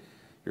accumulate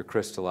your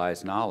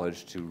crystallized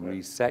knowledge to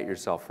reset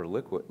yourself for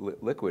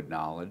liquid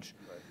knowledge.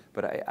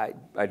 But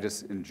I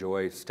just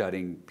enjoy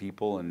studying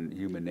people and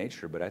human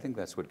nature, but I think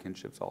that's what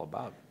kinship's all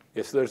about.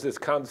 Yes, there's this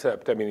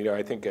concept. I mean,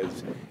 I think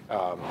as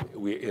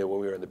when we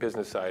were in the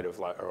business side of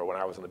life, or when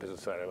I was on the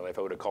business side of life,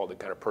 I would have called it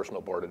kind of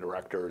personal board of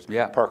directors.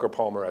 Yeah. Parker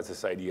Palmer has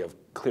this idea of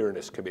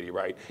clearness committee,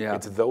 right? Yeah.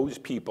 It's those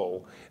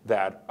people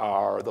that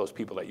are those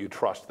people that you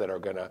trust that are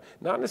going to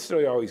not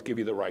necessarily always give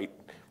you the right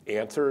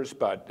answers,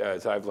 but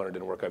as I've learned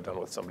in work I've done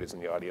with somebody's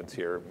in the audience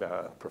here,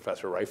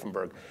 Professor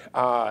Reifenberg,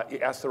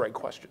 ask the right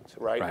questions,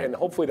 right? And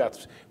hopefully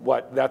that's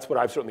what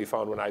I've certainly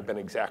found when I've been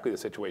exactly the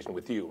situation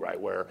with you,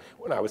 right? Where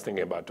when I was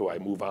thinking about, do I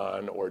move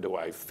on or do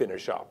I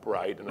finish up,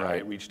 right? And I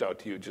reached out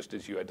to you just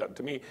as you had done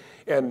to me.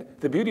 And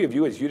the beauty of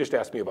you is you just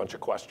asked me a bunch of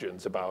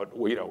questions about,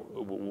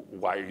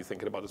 why are you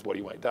thinking about this? What do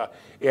you want to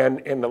do?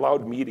 And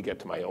allowed me to get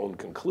to my own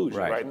conclusion,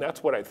 right? And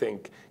that's what I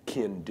think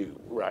kin do,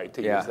 right?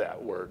 To use that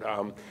word.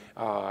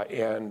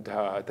 And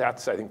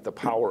that's, I think, the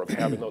power of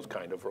having those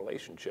kind of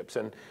relationships.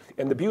 And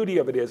the beauty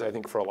of it is, I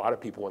think, for a lot of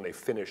people when they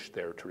finish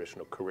their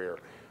traditional career,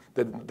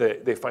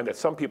 they find that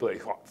some people they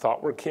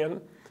thought were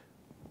kin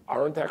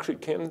aren't actually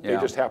kin. They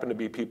just happen to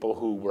be people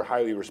who were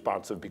highly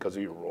responsive because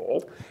of your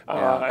role.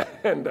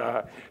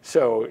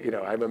 So,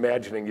 I'm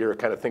imagining you're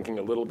kind of thinking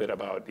a little bit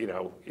about,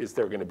 is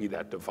there going to be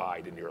that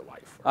divide in your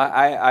life?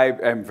 I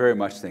am very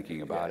much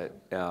thinking about it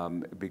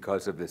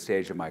because of the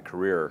stage of my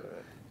career.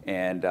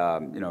 And,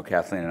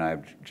 Kathleen and I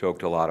have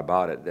joked a lot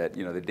about it, that,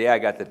 the day I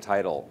got the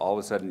title, all of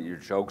a sudden your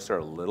jokes are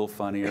a little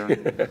funnier.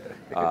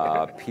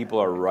 People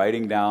are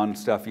writing down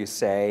stuff you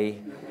say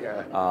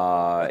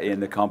in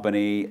the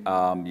company.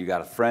 You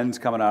got friends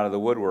coming out of the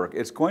woodwork.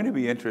 It's going to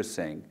be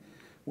interesting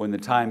when the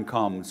time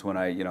comes when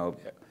I,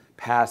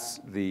 pass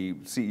the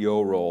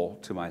CEO role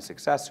to my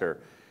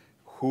successor,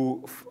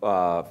 who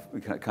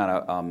kind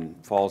of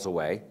falls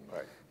away.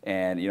 Right.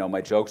 And,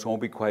 my jokes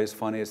won't be quite as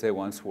funny as they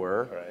once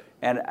were. Right.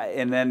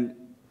 And then,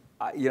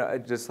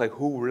 just like,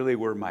 who really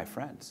were my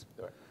friends?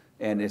 Right.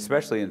 And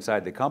especially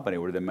inside the company,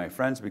 were they my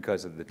friends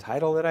because of the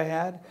title that I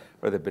had,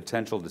 or the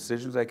potential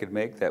decisions I could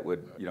make that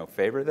would,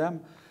 favor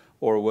them?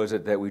 Or was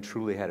it that we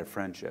truly had a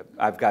friendship?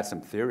 I've got some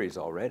theories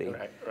already.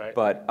 Right.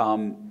 But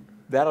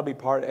that'll be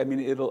part,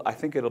 I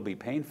think it'll be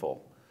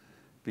painful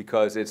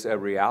because it's a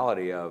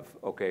reality of,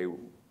 okay,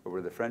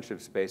 were the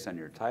friendships based on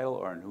your title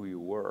or on who you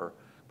were?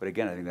 But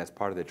again, I think that's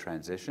part of the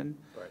transition,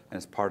 right. And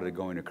it's part of the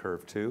going to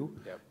curve too,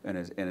 yep. And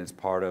it's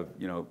part of,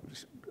 you know,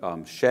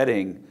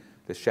 shedding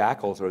the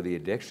shackles or the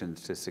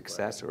addictions to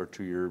success, right. Or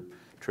to your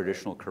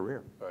traditional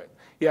career. Right.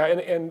 Yeah,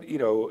 and you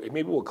know,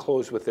 maybe we'll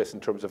close with this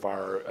in terms of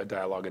our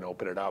dialogue and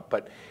open it up.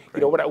 But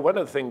you know, one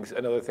of the things,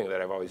 another thing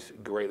that I've always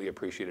greatly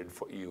appreciated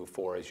you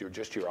for is your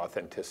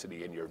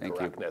authenticity and your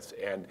directness.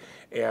 And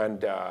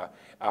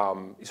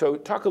so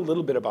talk a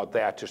little bit about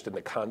that, just in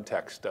the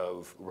context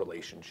of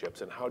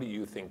relationships, and how do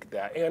you think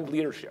that, and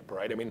leadership,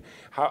 right? I mean,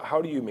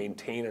 how do you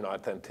maintain an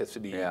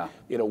authenticity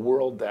in a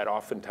world that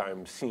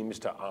oftentimes seems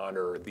to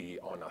honor the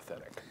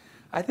unauthentic?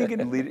 I think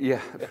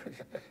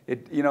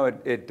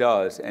it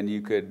does, and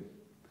you could.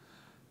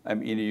 I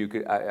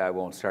mean, I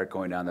won't start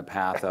going down the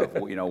path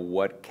of, you know,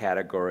 what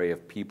category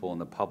of people in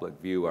the public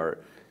view are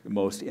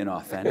most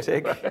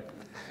inauthentic.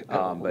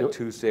 But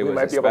Tuesday was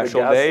a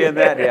special day in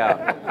that,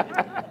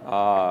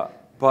 yeah.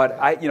 But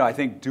I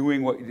think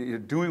doing what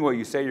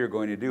you say you're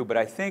going to do. But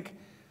I think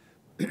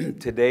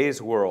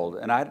today's world,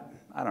 and I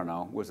don't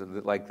know, was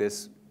it like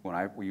this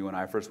when you and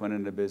I first went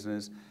into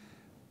business?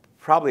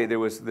 Probably there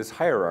was this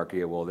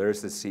hierarchy of, well,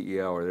 there's the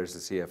CEO or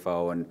there's the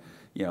CFO, and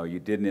you know, you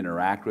didn't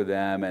interact with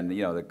them, and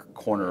you know, the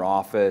corner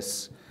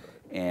office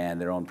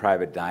and their own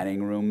private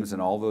dining rooms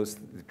and all those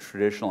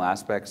traditional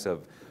aspects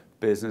of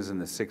business in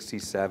the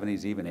 60s,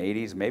 70s, even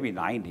 80s, maybe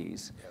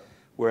 90s.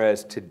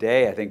 Whereas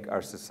today, I think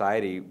our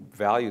society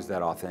values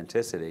that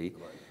authenticity.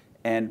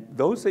 And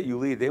those that you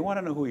lead, they want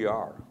to know who you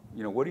are.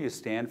 You know, what do you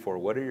stand for?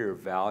 What are your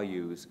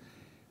values?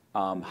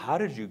 How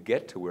did you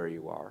get to where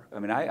you are? I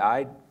mean,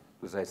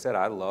 as I said,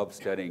 I love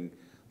studying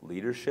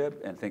leadership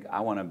and think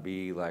I want to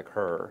be like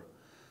her,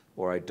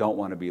 or I don't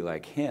want to be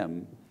like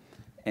him.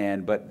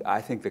 But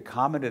I think the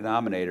common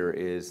denominator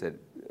is that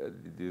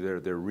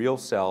they're real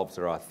selves,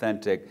 they're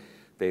authentic,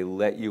 they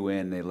let you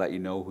in, they let you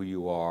know who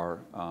you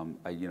are.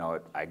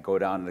 I go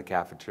down to the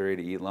cafeteria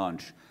to eat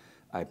lunch,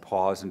 I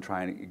pause and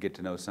try and get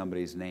to know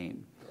somebody's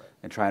name,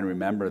 and try and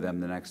remember them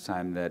the next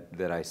time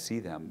that I see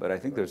them. But I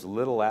think there's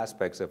little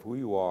aspects of who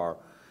you are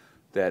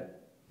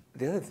that,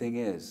 the other thing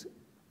is,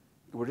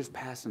 we're just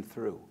passing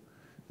through.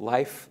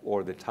 Life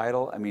or the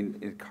title, I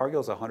mean,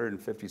 Cargill's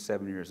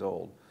 157 years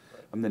old.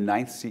 I'm the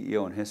 9th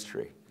CEO in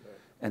history.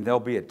 And there'll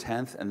be a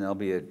 10th, and there'll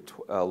be a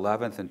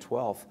 11th and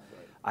 12th.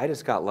 I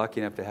just got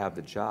lucky enough to have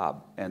the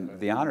job, and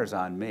the honor's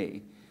on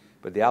me.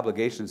 But the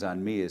obligation's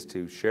on me is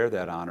to share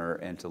that honor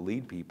and to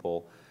lead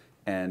people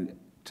and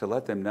to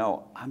let them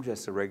know I'm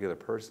just a regular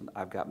person.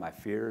 I've got my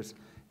fears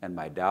and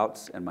my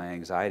doubts and my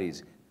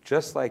anxieties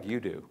just like you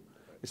do.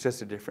 It's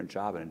just a different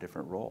job and a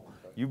different role.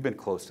 You've been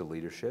close to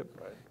leadership.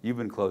 You've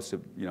been close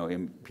to,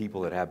 in people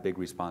that have big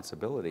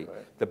responsibility.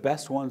 The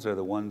best ones are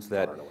the ones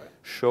that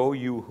show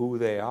you who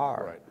they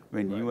are. I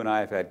mean, you and I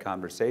have had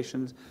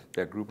conversations,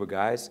 that group of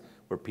guys,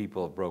 where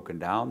people have broken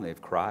down,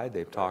 they've cried,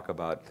 they've talked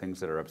about things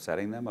that are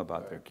upsetting them,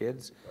 about their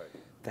kids.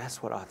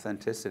 That's what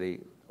authenticity,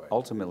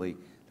 ultimately,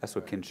 that's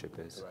what kinship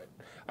is.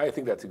 I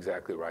think that's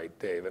exactly right,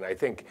 Dave. And I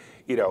think,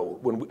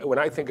 when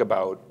I think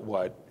about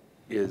what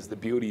is the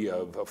beauty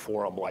of a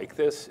forum like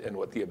this and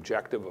what the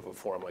objective of a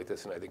forum like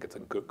this, and I think it's a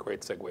great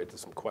segue to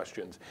some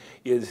questions,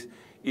 is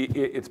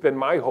it's been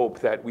my hope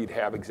that we'd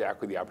have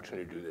exactly the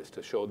opportunity to do this,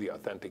 to show the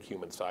authentic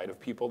human side of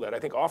people that I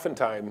think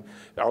oftentimes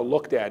are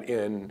looked at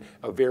in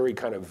a very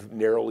kind of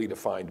narrowly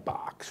defined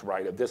box,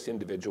 right, of this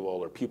individual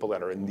or people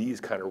that are in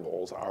these kind of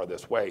roles are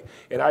this way.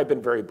 And I've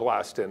been very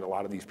blessed, and a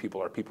lot of these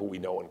people are people we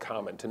know in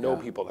common, to know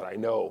people that I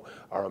know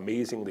are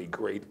amazingly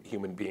great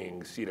human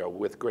beings,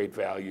 with great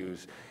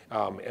values,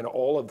 and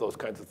all of those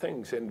kinds of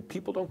things. And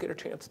people don't get a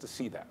chance to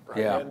see that,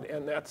 right?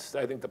 And that's,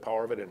 I think, the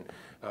power of it.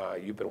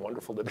 And you've been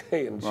wonderful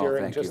today in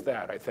sharing just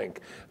that, I think,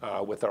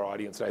 with our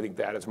audience. And I think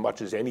that, as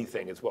much as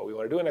anything, is what we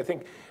want to do. And I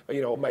think,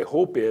 my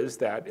hope is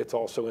that it's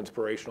also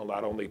inspirational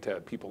not only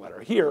to people that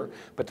are here,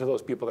 but to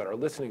those people that are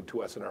listening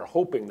to us and are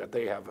hoping that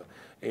they have,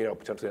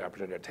 potentially an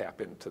opportunity to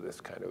tap into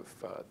this kind of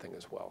thing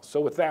as well. So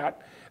with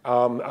that,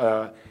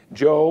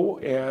 Joe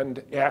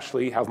and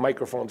Ashley have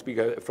microphones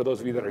for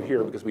those of you that are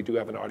here, because we do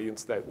have an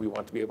audience that we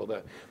want to be able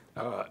to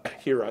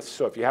hear us.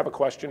 So if you have a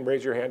question,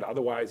 raise your hand.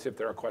 Otherwise, if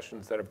there are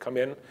questions that have come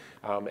in,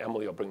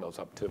 Emily will bring those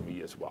up to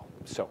me as well.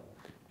 So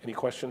any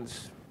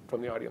questions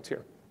from the audience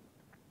here?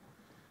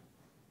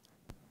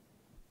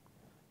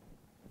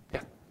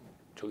 Yeah,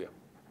 Julia.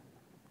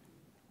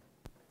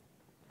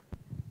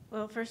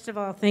 Well, first of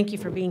all, thank you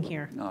for being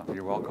here. No,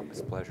 you're welcome. It's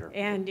a pleasure.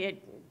 And the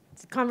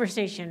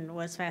conversation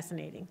was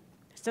fascinating.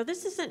 So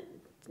this isn't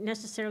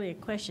necessarily a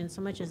question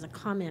so much as a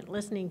comment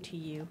listening to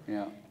you.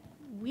 Yeah.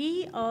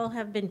 We all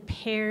have been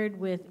paired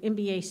with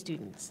MBA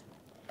students.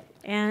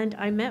 And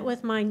I met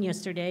with mine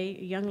yesterday,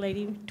 a young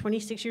lady,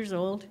 26 years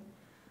old.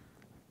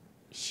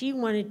 She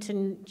wanted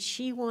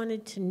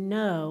to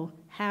know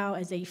how,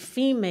 as a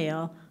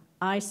female,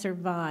 I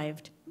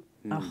survived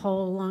a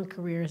whole long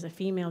career as a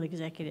female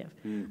executive.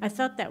 I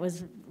thought that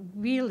was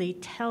really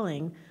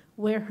telling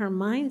where her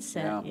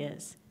mindset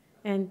is.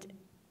 And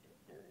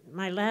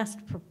my last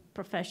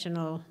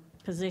professional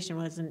position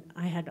wasn't,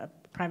 I had a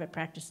private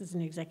practice as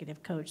an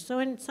executive coach. So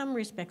in some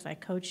respects, I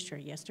coached her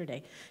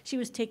yesterday. She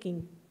was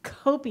taking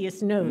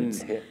copious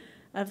notes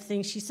of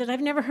things. She said,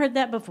 I've never heard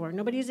that before.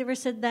 Nobody's ever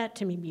said that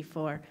to me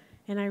before.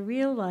 And I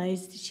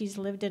realized she's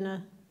lived in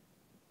a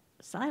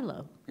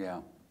silo. Yeah.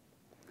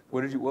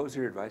 What was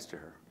your advice to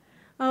her?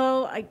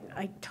 Oh,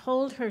 I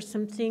told her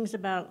some things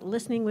about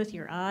listening with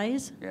your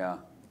eyes. Yeah.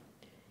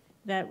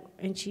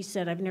 And she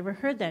said, I've never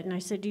heard that. And I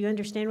said, do you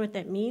understand what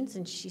that means?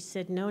 And she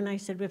said, no. And I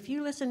said, well, if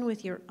you listen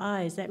with your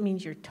eyes, that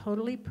means you're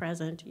totally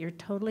present, you're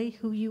totally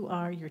who you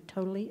are, you're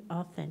totally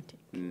authentic.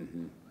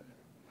 Mm-hmm.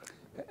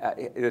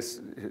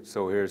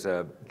 So here's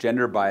a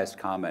gender-biased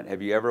comment.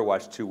 Have you ever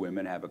watched two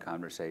women have a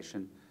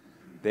conversation?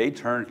 They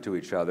turn to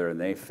each other and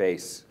they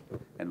face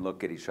and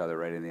look at each other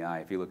right in the eye.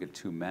 If you look at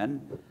two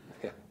men,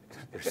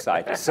 they're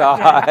side to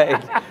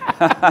side.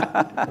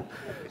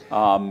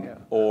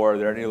 Or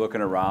they're only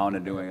looking around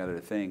and doing other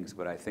things.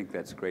 But I think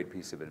that's a great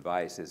piece of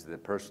advice, is the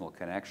personal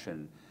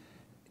connection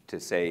to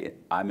say,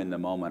 I'm in the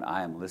moment,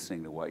 I am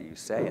listening to what you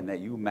say, and that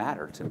you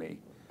matter to me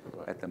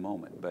at the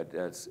moment. But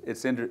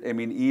I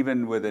mean,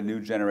 even with a new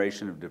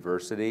generation of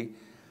diversity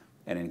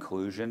and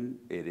inclusion,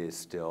 it is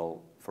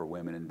still, for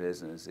women in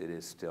business, it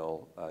is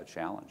still a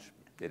challenge.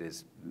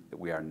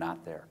 We are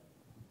not there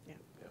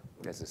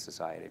as a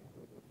society.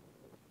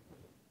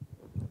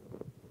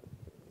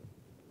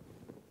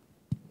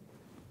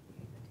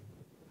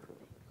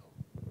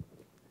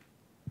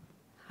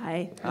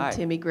 Hi, I'm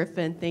Tammy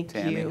Griffin. Thank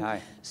you. Tammy,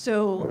 hi.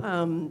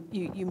 So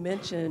you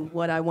mentioned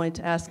what I wanted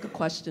to ask a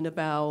question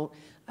about.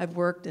 I've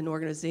worked in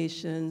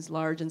organizations,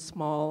 large and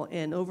small,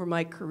 and over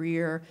my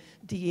career,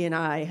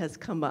 DE&I has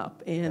come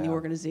up, and the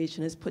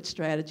organization has put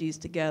strategies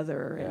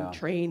together and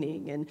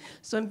training. And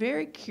so I'm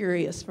very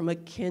curious, from a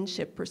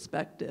kinship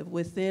perspective,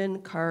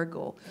 within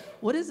Cargill,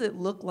 what does it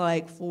look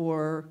like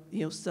for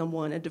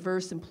someone, a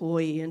diverse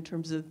employee, in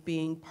terms of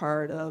being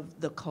part of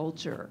the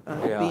culture,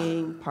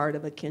 being part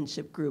of a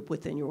kinship group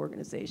within your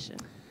organization?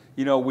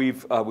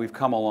 We've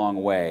come a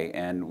long way,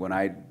 and when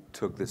I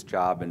took this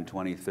job in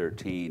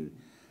 2013,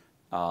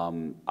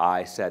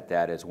 I set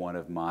that as one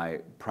of my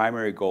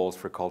primary goals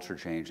for culture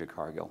change at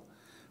Cargill,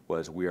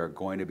 was we are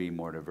going to be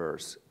more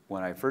diverse.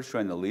 When I first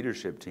joined the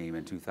leadership team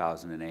in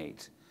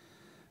 2008,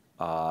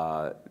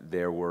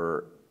 there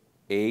were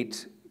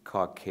 8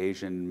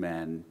 Caucasian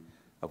men,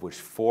 of which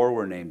 4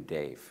 were named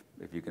Dave,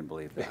 if you can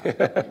believe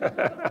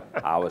that.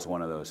 I was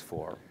one of those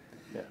 4.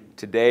 Yeah.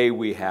 Today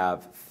we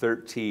have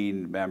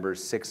 13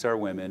 members, 6 are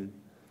women,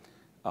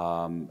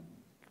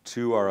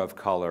 2 are of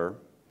color.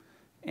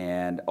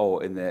 And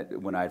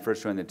when I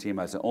first joined the team,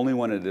 I was the only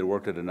one that had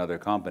worked at another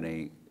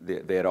company.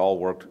 They had all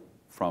worked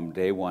from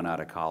day one out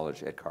of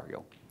college at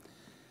Cargill.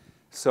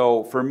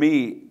 So for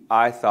me,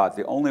 I thought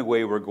the only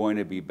way we're going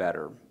to be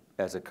better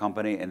as a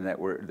company and that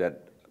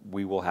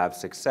we will have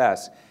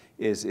success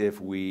is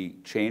if we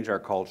change our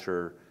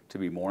culture to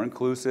be more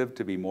inclusive,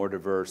 to be more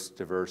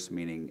diverse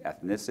meaning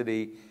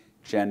ethnicity,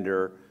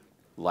 gender,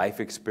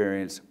 life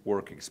experience,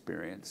 work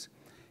experience.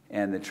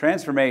 And the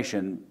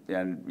transformation,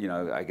 and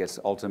I guess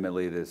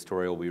ultimately the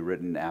story will be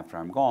written after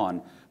I'm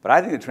gone, but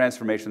I think the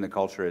transformation of the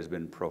culture has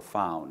been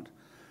profound,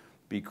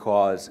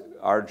 because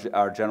our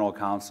general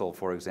counsel,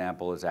 for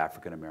example, is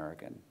African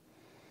American.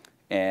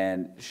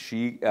 And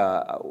the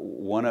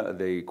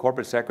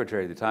corporate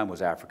secretary at the time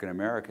was African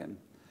American.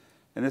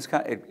 And this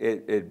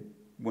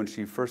when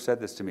she first said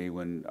this to me,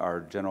 when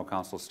our general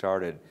counsel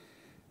started,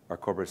 our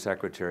corporate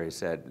secretary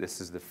said, "This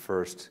is the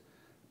first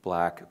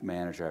black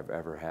manager I've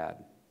ever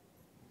had."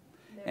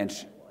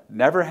 You've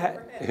never had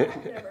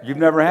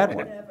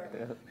one.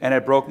 Never. And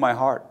it broke my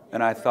heart.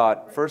 And I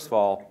thought, first of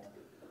all,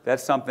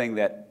 that's something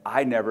that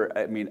I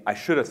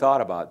should have thought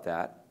about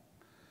that,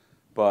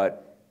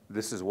 but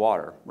this is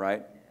water,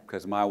 right?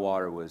 Because my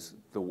water was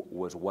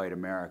white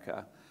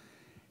America.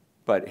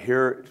 But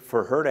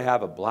for her to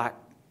have a black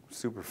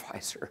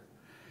supervisor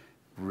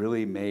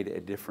really made a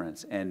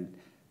difference. And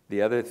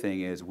the other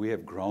thing is, we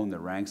have grown the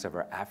ranks of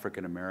our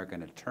African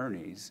American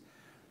attorneys,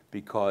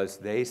 because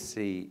they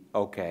see,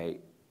 okay,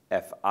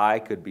 if I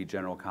could be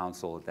general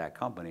counsel at that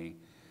company,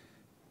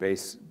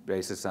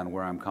 basis on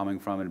where I'm coming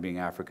from and being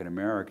African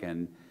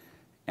American,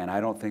 and I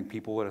don't think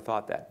people would have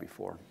thought that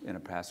before in a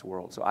past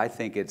world. So I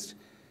think it's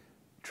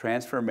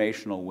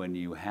transformational when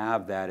you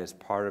have that as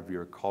part of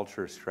your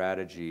culture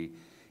strategy,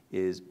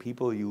 is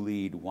people you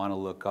lead want to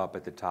look up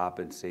at the top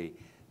and say,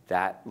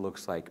 that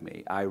looks like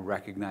me. I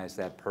recognize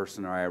that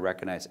person, or I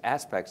recognize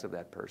aspects of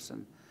that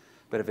person.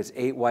 But if it's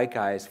 8 white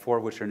guys, 4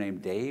 of which are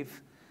named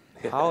Dave,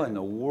 how in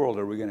the world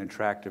are we going to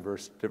attract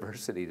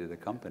diversity to the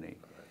company?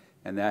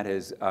 And that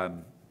has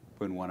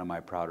been one of my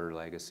prouder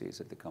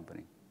legacies at the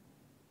company.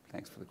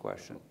 Thanks for the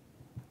question.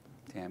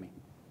 Tammy.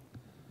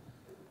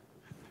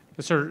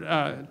 Yes,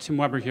 sir. Tim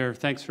Weber here.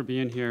 Thanks for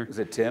being here. Is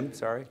it Tim?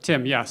 Sorry.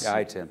 Tim, yes. Yeah,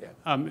 hi, Tim.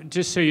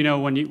 Just so you know,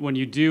 when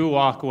you do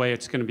walk away,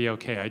 it's going to be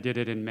okay. I did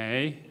it in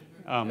May.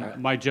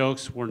 My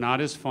jokes were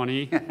not as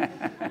funny.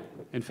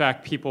 In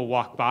fact, people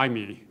walk by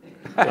me.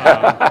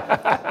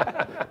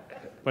 But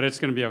it's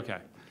going to be okay.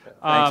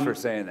 Thanks for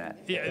saying that.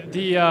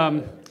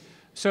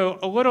 So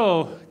a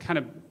little kind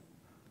of,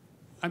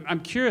 I'm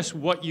curious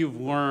what you've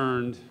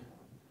learned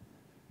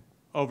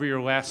over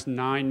your last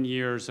 9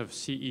 years of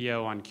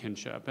CEO on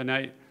Kinship. And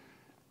I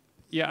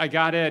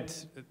got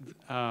it,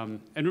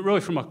 and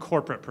really from a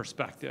corporate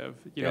perspective.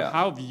 You know,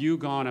 how have you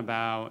gone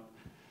about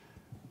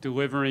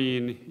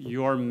delivering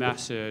your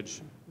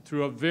message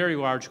through a very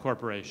large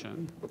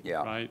corporation,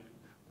 right?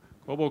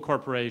 Global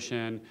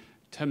corporation,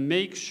 to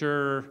make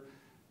sure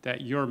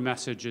that your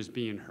message is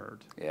being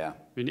heard. Yeah. I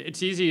mean,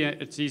 it's easy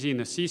in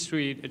the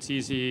C-suite, it's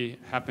easy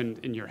happened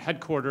in your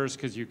headquarters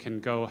because you can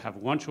go have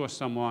lunch with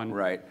someone.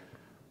 Right.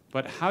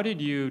 But how did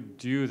you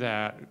do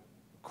that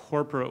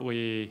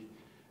corporately,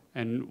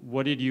 and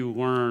what did you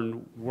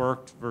learn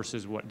worked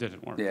versus what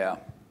didn't work? Yeah.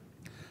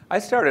 I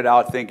started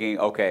out thinking,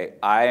 okay,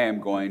 I am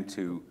going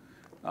to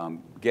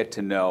get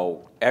to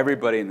know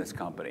everybody in this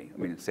company. I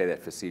mean, to say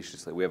that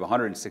facetiously. We have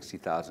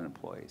 160,000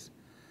 employees,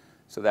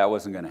 so that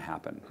wasn't going to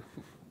happen.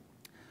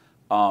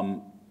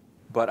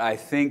 But I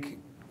think,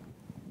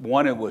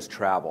 one, it was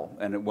travel.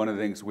 And one of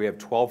the things, we have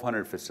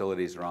 1,200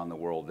 facilities around the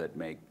world that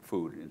make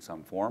food in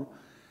some form.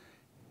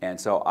 And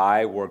so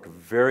I worked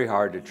very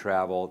hard to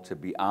travel, to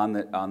be on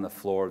the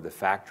floor of the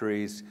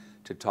factories,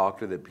 to talk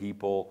to the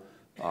people,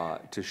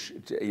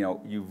 you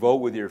know, you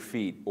vote with your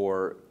feet,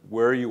 or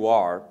where you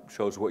are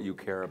shows what you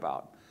care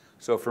about.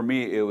 So for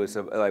me, it was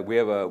like we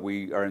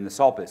are in the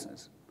salt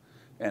business,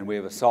 and we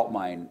have a salt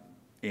mine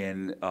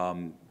in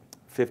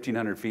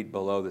 1,500 feet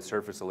below the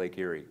surface of Lake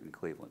Erie in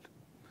Cleveland,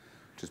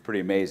 which is pretty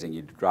amazing.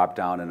 You drop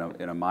down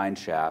in a mine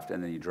shaft,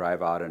 and then you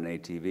drive out in an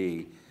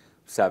ATV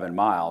 7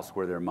 miles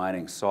where they're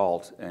mining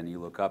salt, and you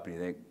look up and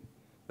you think,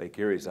 Lake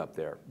Erie's up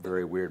there.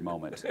 Very weird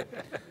moment.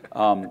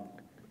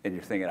 And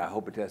you're thinking, I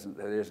hope there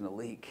isn't a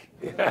leak.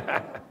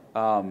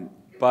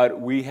 But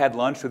we had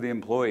lunch with the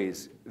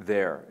employees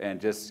there,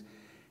 and just,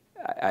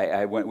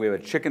 we have a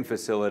chicken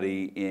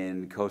facility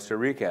in Costa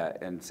Rica,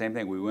 and same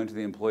thing, we went to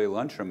the employee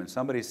lunchroom, and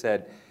somebody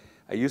said,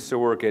 I used to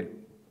work at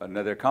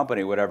another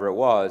company, whatever it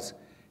was,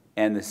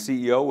 and the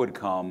CEO would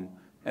come,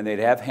 and they'd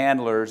have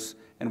handlers,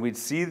 and we'd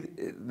see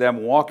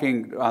them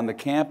walking on the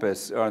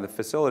campus or the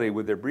facility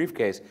with their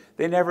briefcase.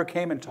 They never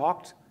came and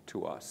talked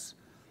to us.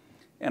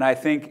 And I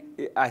think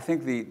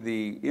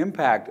the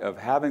impact of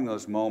having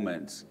those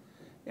moments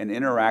and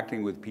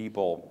interacting with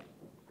people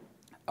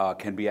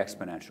can be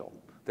exponential.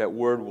 That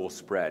word will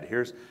spread.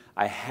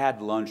 I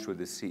had lunch with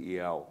the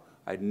CEO.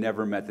 I'd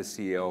never met the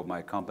CEO of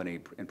my company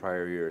in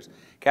prior years.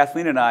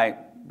 Kathleen and I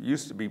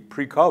used to be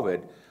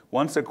pre-COVID,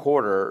 once a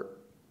quarter,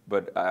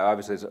 but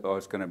obviously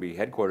it's going to be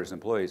headquarters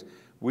employees,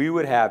 we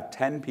would have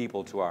 10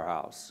 people to our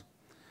house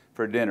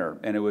for dinner.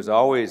 And it was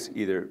always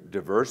either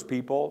diverse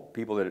people,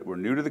 people that were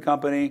new to the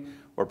company,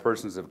 or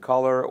persons of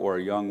color, or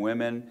young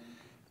women,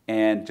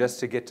 and just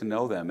to get to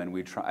know them. And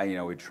we try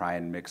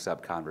and mix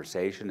up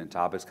conversation and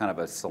topics, kind of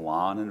a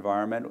salon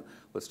environment.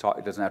 Let's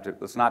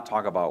not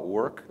talk about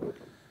work.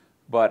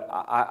 But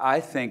I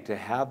think to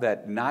have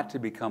that, not to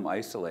become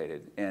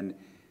isolated, and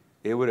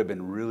it would have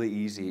been really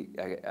easy.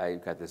 I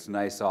got this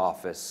nice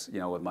office, you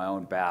know, with my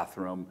own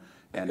bathroom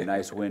and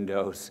nice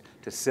windows,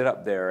 to sit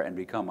up there and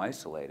become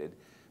isolated.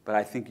 But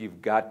I think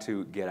you've got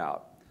to get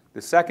out.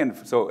 The second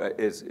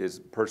is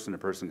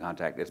person-to-person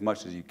contact as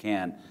much as you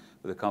can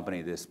with a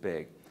company this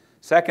big.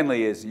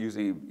 Secondly is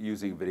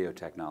using video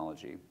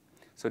technology.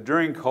 So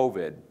during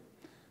COVID,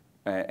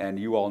 and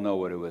you all know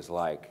what it was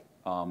like,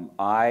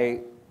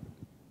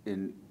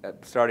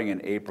 starting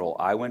in April,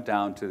 I went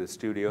down to the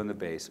studio in the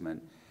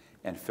basement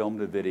and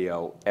filmed a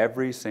video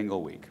every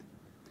single week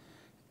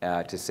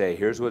to say,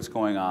 here's what's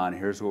going on,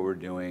 here's what we're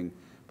doing,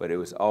 but it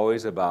was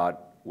always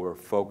about, we're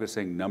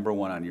focusing number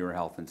one on your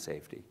health and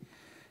safety.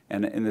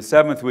 And in the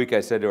 7th week,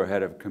 I said to our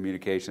head of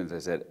communications, I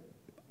said,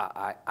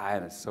 I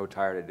am so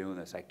tired of doing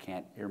this, I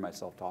can't hear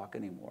myself talk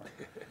anymore.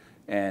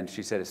 And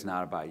she said, it's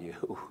not about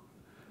you.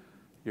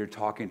 You're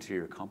talking to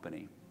your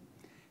company.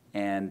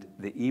 And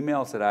the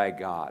emails that I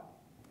got,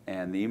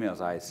 and the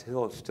emails I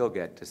still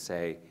get to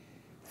say,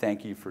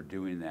 thank you for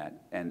doing that.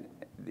 And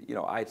you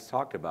know, I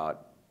talked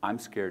about, I'm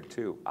scared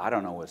too. I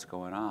don't know what's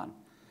going on.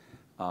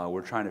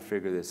 We're trying to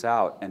figure this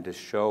out, and to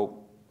show,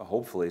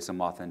 hopefully,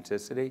 some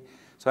authenticity.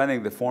 So I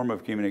think the form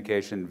of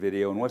communication,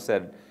 video, and what's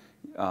that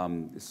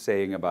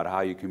saying about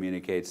how you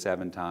communicate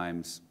 7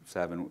 times,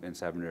 7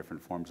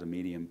 different forms of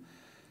medium.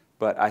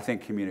 But I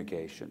think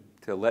communication,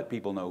 to let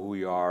people know who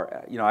you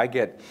are. You know, I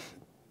get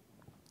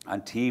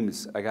on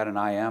Teams, I got an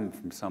IM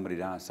from somebody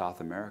down in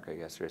South America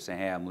yesterday saying,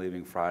 hey, I'm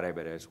leaving Friday,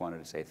 but I just wanted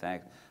to say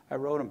thanks. I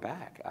wrote him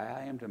back.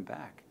 I IM'd him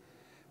back.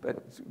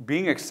 But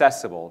being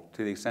accessible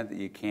to the extent that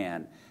you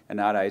can and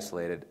not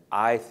isolated,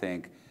 I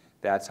think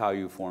that's how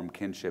you form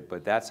kinship,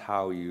 but that's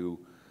how you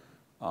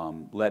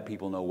let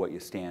people know what you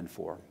stand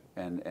for,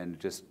 and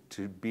just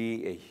to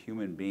be a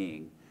human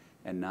being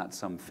and not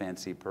some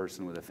fancy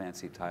person with a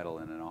fancy title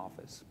in an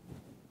office.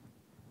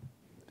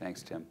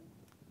 Thanks, Tim.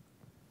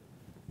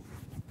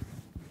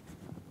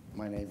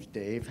 My name's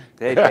Dave.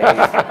 Hey, Dave.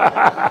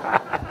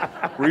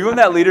 Were you in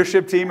that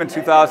leadership team in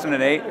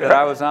 2008 that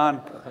I was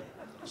on?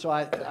 So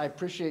I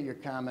appreciate your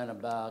comment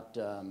about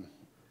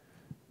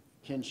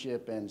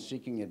kinship and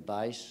seeking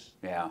advice.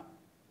 Yeah.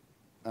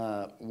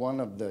 One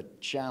of the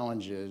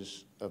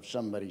challenges of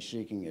somebody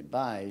seeking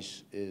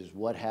advice is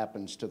what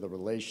happens to the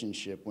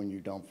relationship when you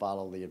don't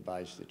follow the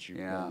advice that you've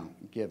been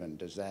given.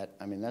 Does that,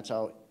 I mean, that's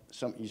how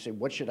you say,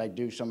 what should I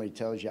do? Somebody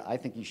tells you, I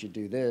think you should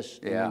do this.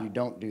 And when you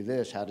don't do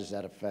this, how does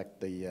that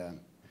affect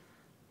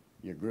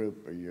your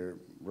group or your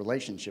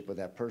relationship with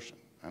that person?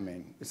 I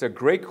mean, it's a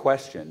great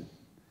question,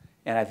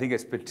 and I think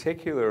it's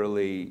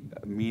particularly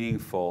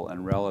meaningful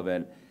and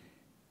relevant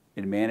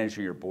in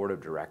managing your board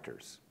of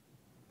directors.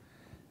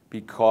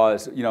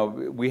 Because, you know,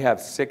 we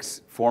have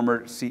 6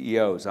 former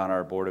CEOs on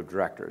our board of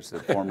directors. The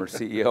former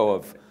CEO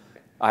of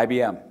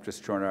IBM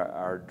just joined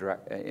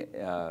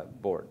our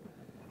board.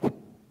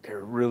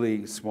 They're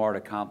really smart,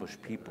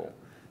 accomplished people.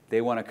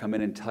 They want to come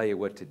in and tell you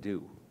what to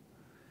do.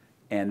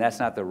 And that's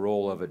not the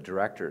role of a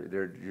director.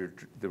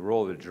 The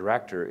role of a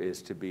director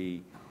is to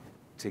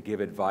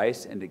give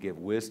advice and to give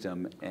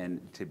wisdom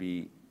and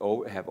to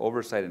have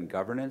oversight and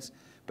governance,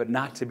 but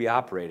not to be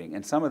operating.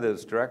 And some of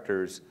those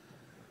directors,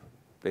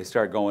 they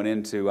start going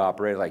into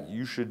operating like,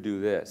 you should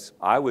do this.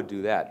 I would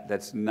do that.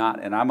 That's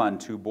not, and I'm on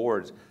 2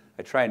 boards.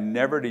 I try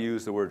never to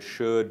use the word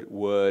should,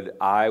 would,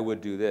 I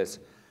would do this.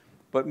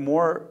 But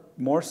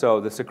more so,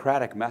 the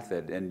Socratic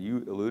method, and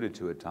you alluded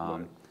to it,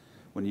 Tom,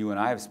 when you and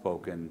I have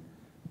spoken,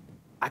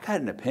 I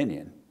got an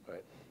opinion,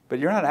 but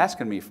you're not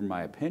asking me for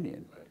my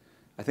opinion.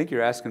 I think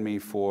you're asking me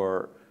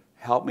for,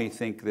 help me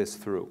think this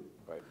through.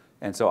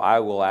 And so I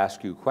will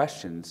ask you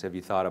questions. Have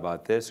you thought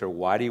about this? Or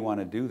why do you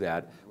want to do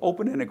that?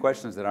 Open-ended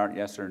questions that aren't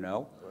yes or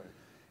no.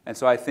 And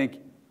so I think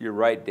you're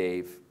right,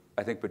 Dave.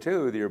 I think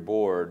particularly with your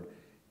board,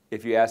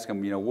 if you ask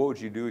them, you know, what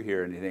would you do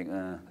here? And you think,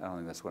 I don't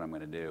think that's what I'm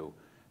going to do.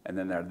 And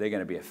then they're going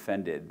to be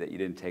offended that you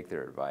didn't take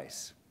their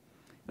advice.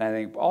 And I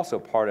think also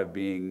part of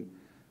being,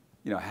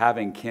 you know,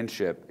 having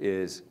kinship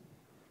is,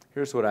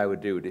 here's what I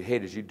would do. Hey,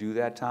 did you do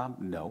that, Tom?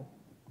 No.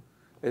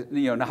 You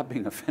know, not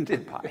being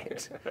offended by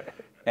it.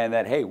 And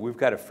that, hey, we've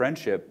got a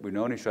friendship. We've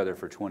known each other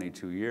for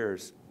 22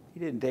 years. He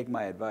didn't take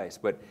my advice.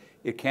 But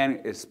it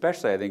can,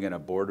 especially I think in a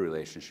board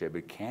relationship,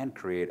 it can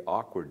create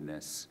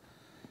awkwardness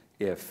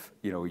if,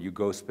 you know, you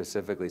go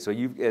specifically. So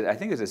I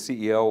think as a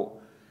CEO,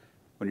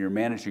 when you're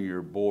managing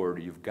your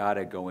board, you've got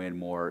to go in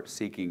more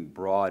seeking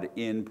broad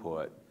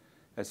input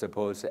as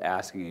opposed to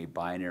asking a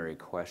binary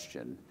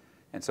question.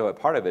 And so a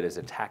part of it is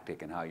a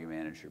tactic in how you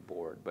manage your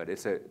board. But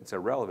it's a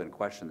relevant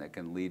question that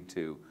can lead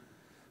to,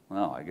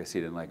 well, I guess he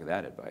didn't like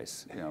that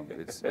advice. You know,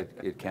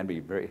 it can be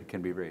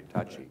very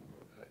touchy.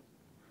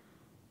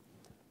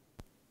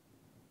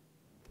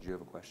 Did you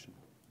have a question?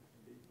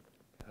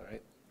 All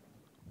right.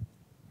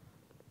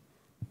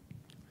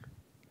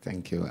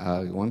 Thank you.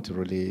 I want to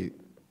really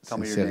Tell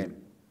me your name.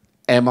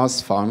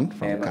 Amos Fon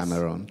from Amos.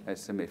 Cameroon.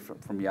 Somebody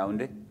from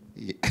Yaoundé?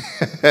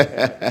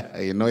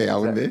 You know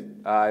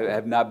Yaoundé? I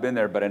have not been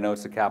there, but I know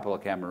it's the capital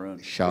of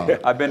Cameroon. Sure.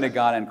 I've been to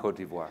Ghana and Cote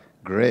d'Ivoire.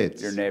 Great.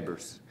 Your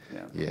neighbors.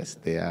 Yeah. Yes,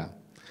 they are.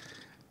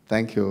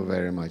 Thank you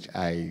very much.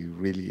 I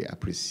really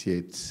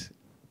appreciate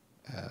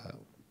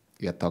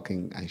your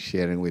talking and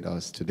sharing with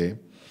us today.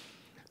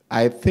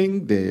 I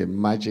think the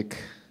magic,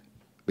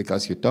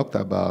 because you talked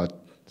about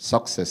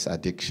success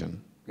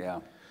addiction. Yeah.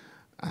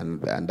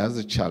 And that's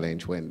a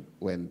challenge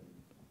when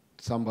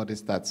somebody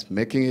starts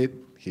making it,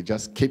 he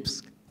just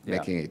keeps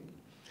making it.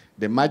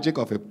 The magic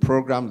of a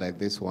program like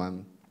this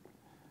one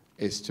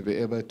is to be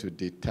able to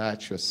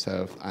detach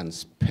yourself and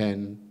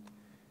spend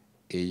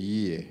a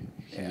year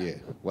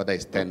here, whether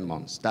it's 10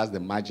 months. That's the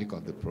magic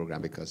of the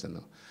program, because, you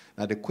know.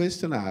 Now the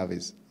question I have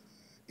is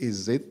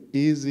it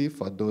easy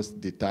for those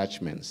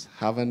detachments,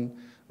 having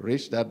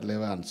reached that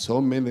level and so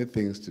many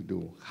things to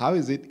do, how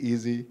is it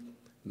easy?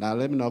 Now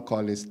let me not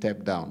call it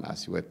step down,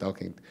 as you were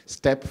talking,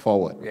 step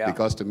forward,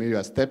 because to me you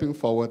are stepping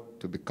forward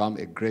to become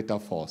a greater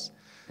force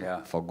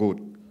for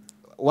good.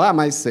 Why am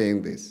I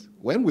saying this?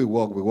 When we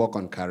work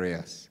on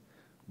careers,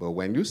 but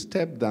when you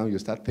step down, you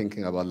start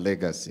thinking about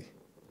legacy.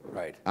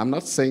 Right. I'm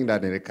not saying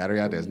that in a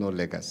career there's no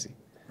legacy.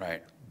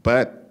 Right.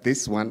 But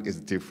this one is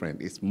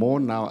different. It's more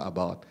now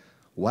about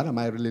what am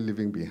I really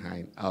leaving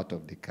behind out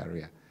of the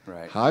career?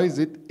 Right. How is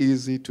it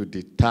easy to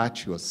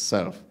detach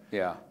yourself?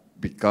 Yeah.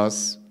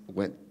 Because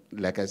when,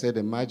 like I said,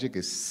 the magic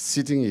is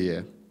sitting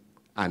here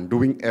and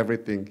doing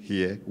everything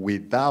here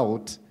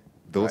without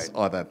those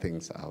other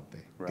things out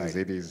there. Right. Is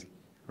it easy?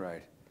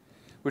 Right.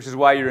 Which is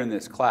why you're in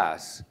this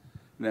class.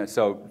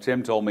 So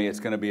Tim told me it's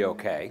going to be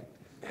okay.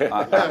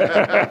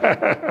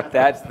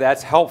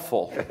 That's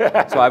helpful.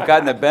 So I've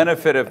gotten the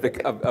benefit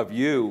of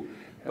you,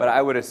 but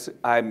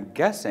I'm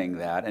guessing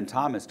that, and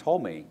Tom has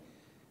told me,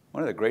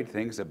 one of the great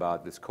things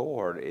about this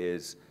cohort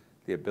is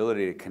the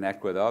ability to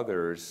connect with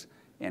others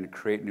and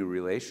create new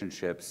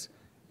relationships,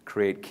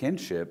 create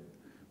kinship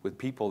with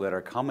people that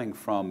are coming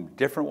from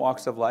different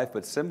walks of life,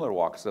 but similar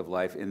walks of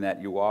life, in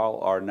that you all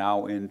are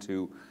now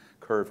into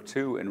curve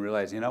 2 and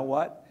realize, you know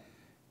what?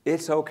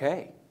 It's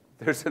okay.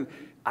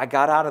 I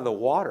got out of the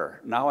water.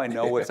 Now I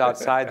know what's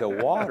outside the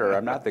water.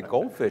 I'm not the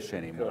goldfish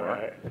anymore.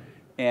 Right.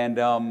 And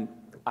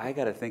I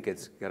got to think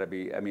it's got to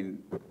be, I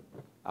mean,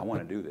 I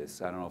want to do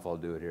this. I don't know if I'll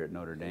do it here at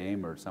Notre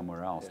Dame or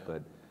somewhere else,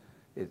 but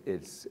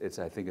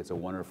I think it's a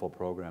wonderful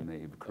program that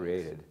you've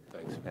created.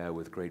 Thanks.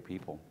 With great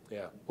people.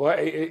 Yeah, well,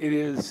 it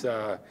is,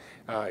 like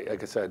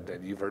I said,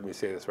 and you've heard me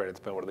say this, right, it's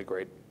been one of the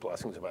great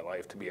blessings of my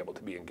life to be able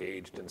to be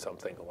engaged in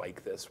something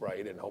like this,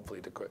 right, and hopefully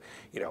to,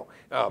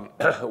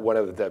 one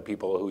of the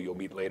people who you'll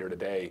meet later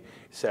today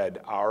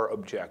said, our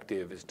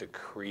objective is to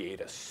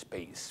create a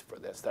space for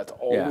this. That's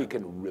all we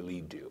can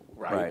really do,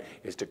 right,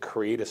 is to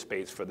create a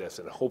space for this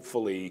and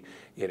hopefully,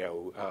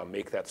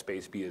 make that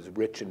space be as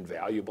rich and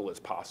valuable as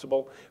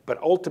possible, but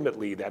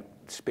ultimately that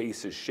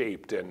space is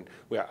shaped, and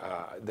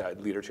the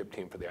leadership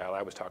team for the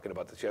ILI was talking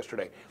about this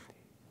yesterday.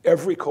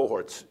 Every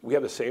cohorts, we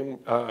have the same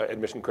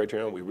admission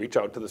criterion, we reach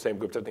out to the same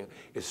groups, everything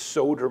is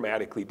so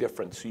dramatically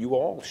different. So you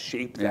all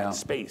shape that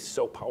space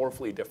so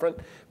powerfully different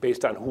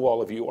based on who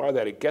all of you are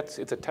that it's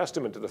a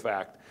testament to the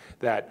fact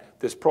that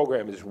this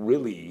program is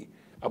really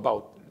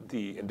about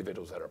the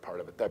individuals that are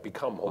part of it, that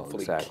become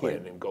hopefully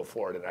kin and go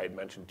forward. And I had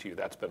mentioned to you,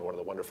 that's been one of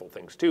the wonderful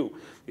things too,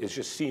 is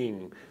just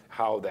seeing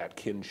how that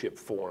kinship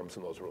forms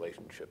and those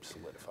relationships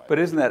solidify. But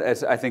isn't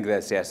that, I think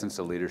that's the essence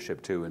of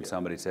leadership too, and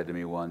somebody said to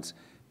me once,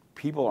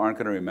 people aren't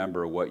going to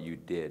remember what you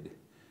did,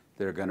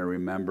 they're going to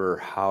remember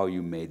how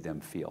you made them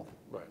feel.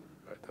 Right.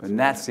 And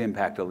that's the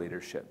impact of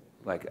leadership.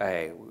 Like,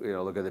 hey,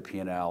 look at the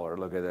P&L, or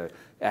look at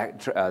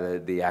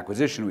the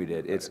acquisition we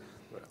did.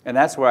 And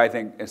that's where I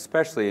think,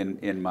 especially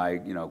in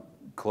my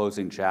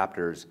closing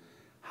chapters,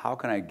 how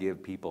can I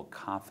give people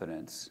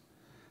confidence?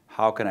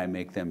 How can I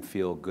make them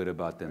feel good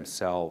about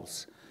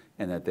themselves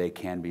and that they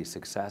can be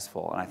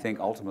successful? And I think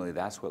ultimately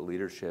that's what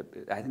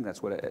leadership, I think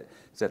that's what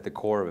is at the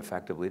core of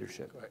effective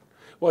leadership. Right.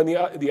 Well,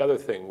 and the other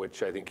thing,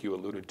 which I think you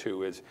alluded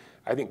to, is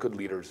I think good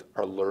leaders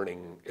are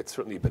learning. It's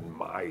certainly been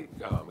my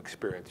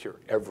experience here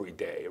every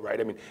day, right?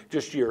 I mean,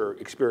 just your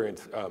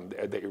experience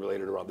that you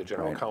related around the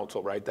general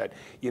counsel, right? That,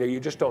 you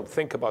just don't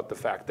think about the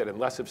fact that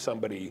unless if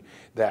somebody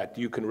that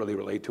you can really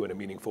relate to in a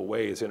meaningful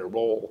way is in a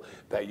role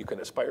that you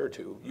can aspire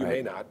to, you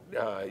may not,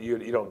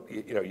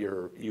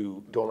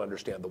 you don't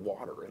understand the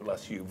water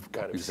unless you've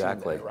kind of seen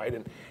that, right?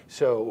 And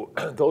so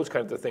those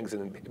kinds of things,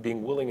 and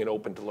being willing and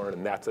open to learn,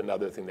 and that's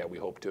another thing that we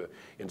hope to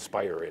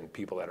inspire in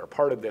people that are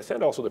part of this,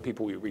 and also the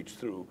people we reach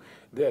through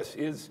this,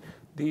 is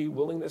the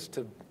willingness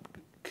to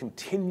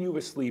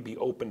continuously be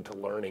open to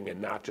learning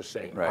and not just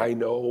saying, I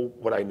know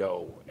what I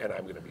know and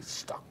I'm going to be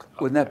stuck.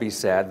 Wouldn't that be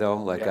sad though?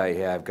 Like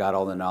I've got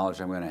all the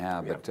knowledge I'm going to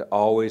have, but to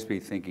always be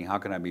thinking, how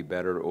can I be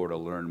better or to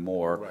learn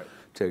more?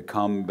 To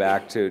come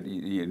back to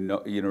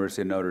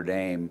University of Notre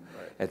Dame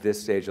at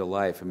this stage of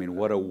life. I mean,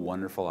 what a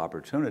wonderful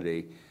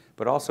opportunity.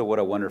 But also what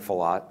a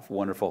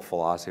wonderful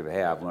philosophy to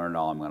have. I've learned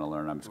all I'm going to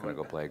learn. I'm just going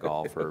to go play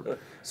golf or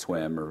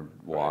swim or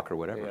walk or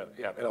whatever.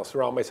 Yeah, and I'll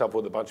surround myself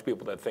with a bunch of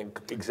people that think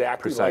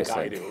exactly like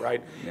I do,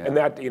 right? And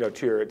that,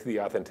 to the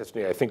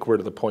authenticity, I think we're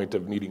to the point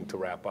of needing to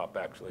wrap up,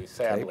 actually.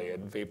 Sadly,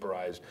 it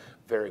vaporized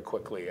very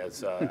quickly,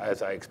 as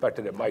I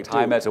expected it might.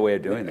 Time has a way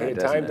of doing that,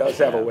 doesn't Time it? does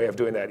have a way of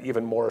doing that,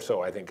 even more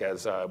so, I think,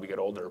 as we get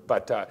older.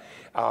 But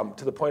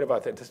to the point of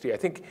authenticity, I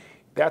think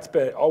that's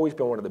always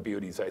been one of the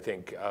beauties, I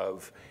think,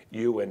 of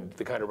you and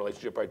the kind of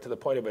relationship, right, to the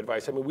point of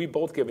advice. I mean, we've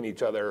both given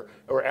each other,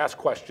 or asked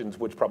questions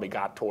which probably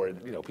got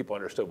toward, people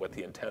understood what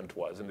the intent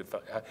was.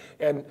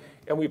 And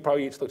we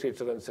probably each looked at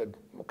each other and said,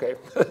 okay,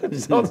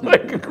 sounds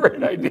like a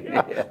great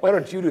idea. Why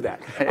don't you do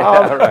that?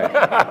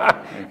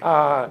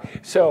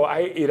 So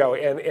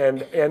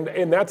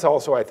and that's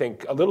also, I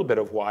think, a little bit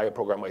of why a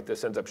program like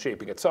this ends up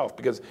shaping itself,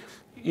 because,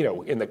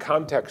 in the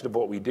context of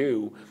what we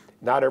do,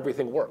 not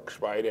everything works,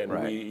 right?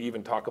 And we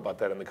even talk about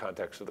that in the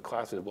context of the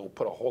classes. We'll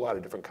put a whole lot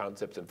of different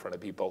concepts in front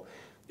of people.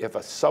 If a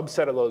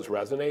subset of those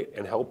resonate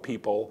and help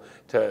people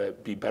to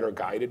be better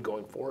guided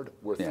going forward,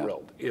 we're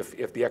thrilled.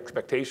 If the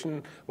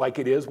expectation, like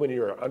it is when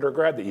you're an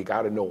undergrad, that you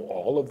got to know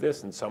all of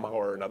this and somehow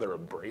or another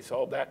embrace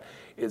all of that,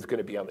 is going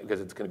to be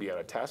because it's going to be on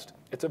a test.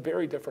 It's a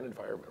very different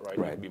environment, right?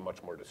 You can be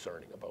much more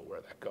discerning about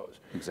where that goes.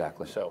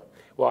 Exactly. So,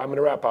 well, I'm going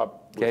to wrap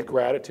up with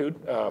gratitude.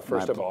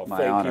 First of all,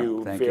 thank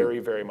you very,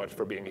 very much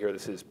for being here.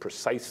 This is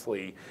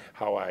precisely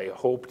how I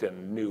hoped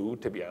and knew,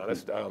 to be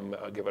honest,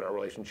 given our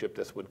relationship,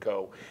 this would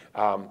go.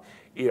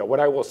 What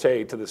I will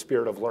say, to the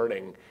spirit of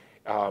learning,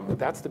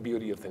 that's the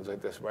beauty of things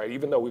like this, right?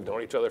 Even though we've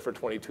known each other for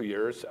 22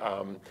 years,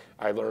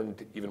 I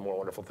learned even more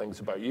wonderful things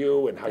about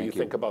you and how you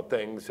think about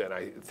things, and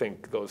I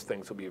think those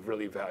things will be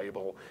really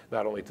valuable,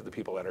 not only to the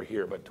people that are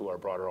here, but to our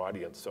broader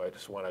audience. So I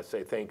just want to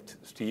say thanks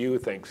to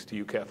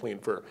you, Kathleen,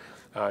 for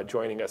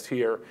joining us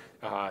here,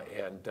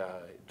 and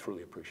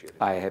truly appreciate it.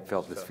 I have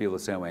felt feel the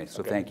same way,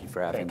 so thank you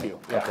for having me.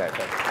 Thank you. Okay,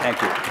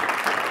 thank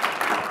you.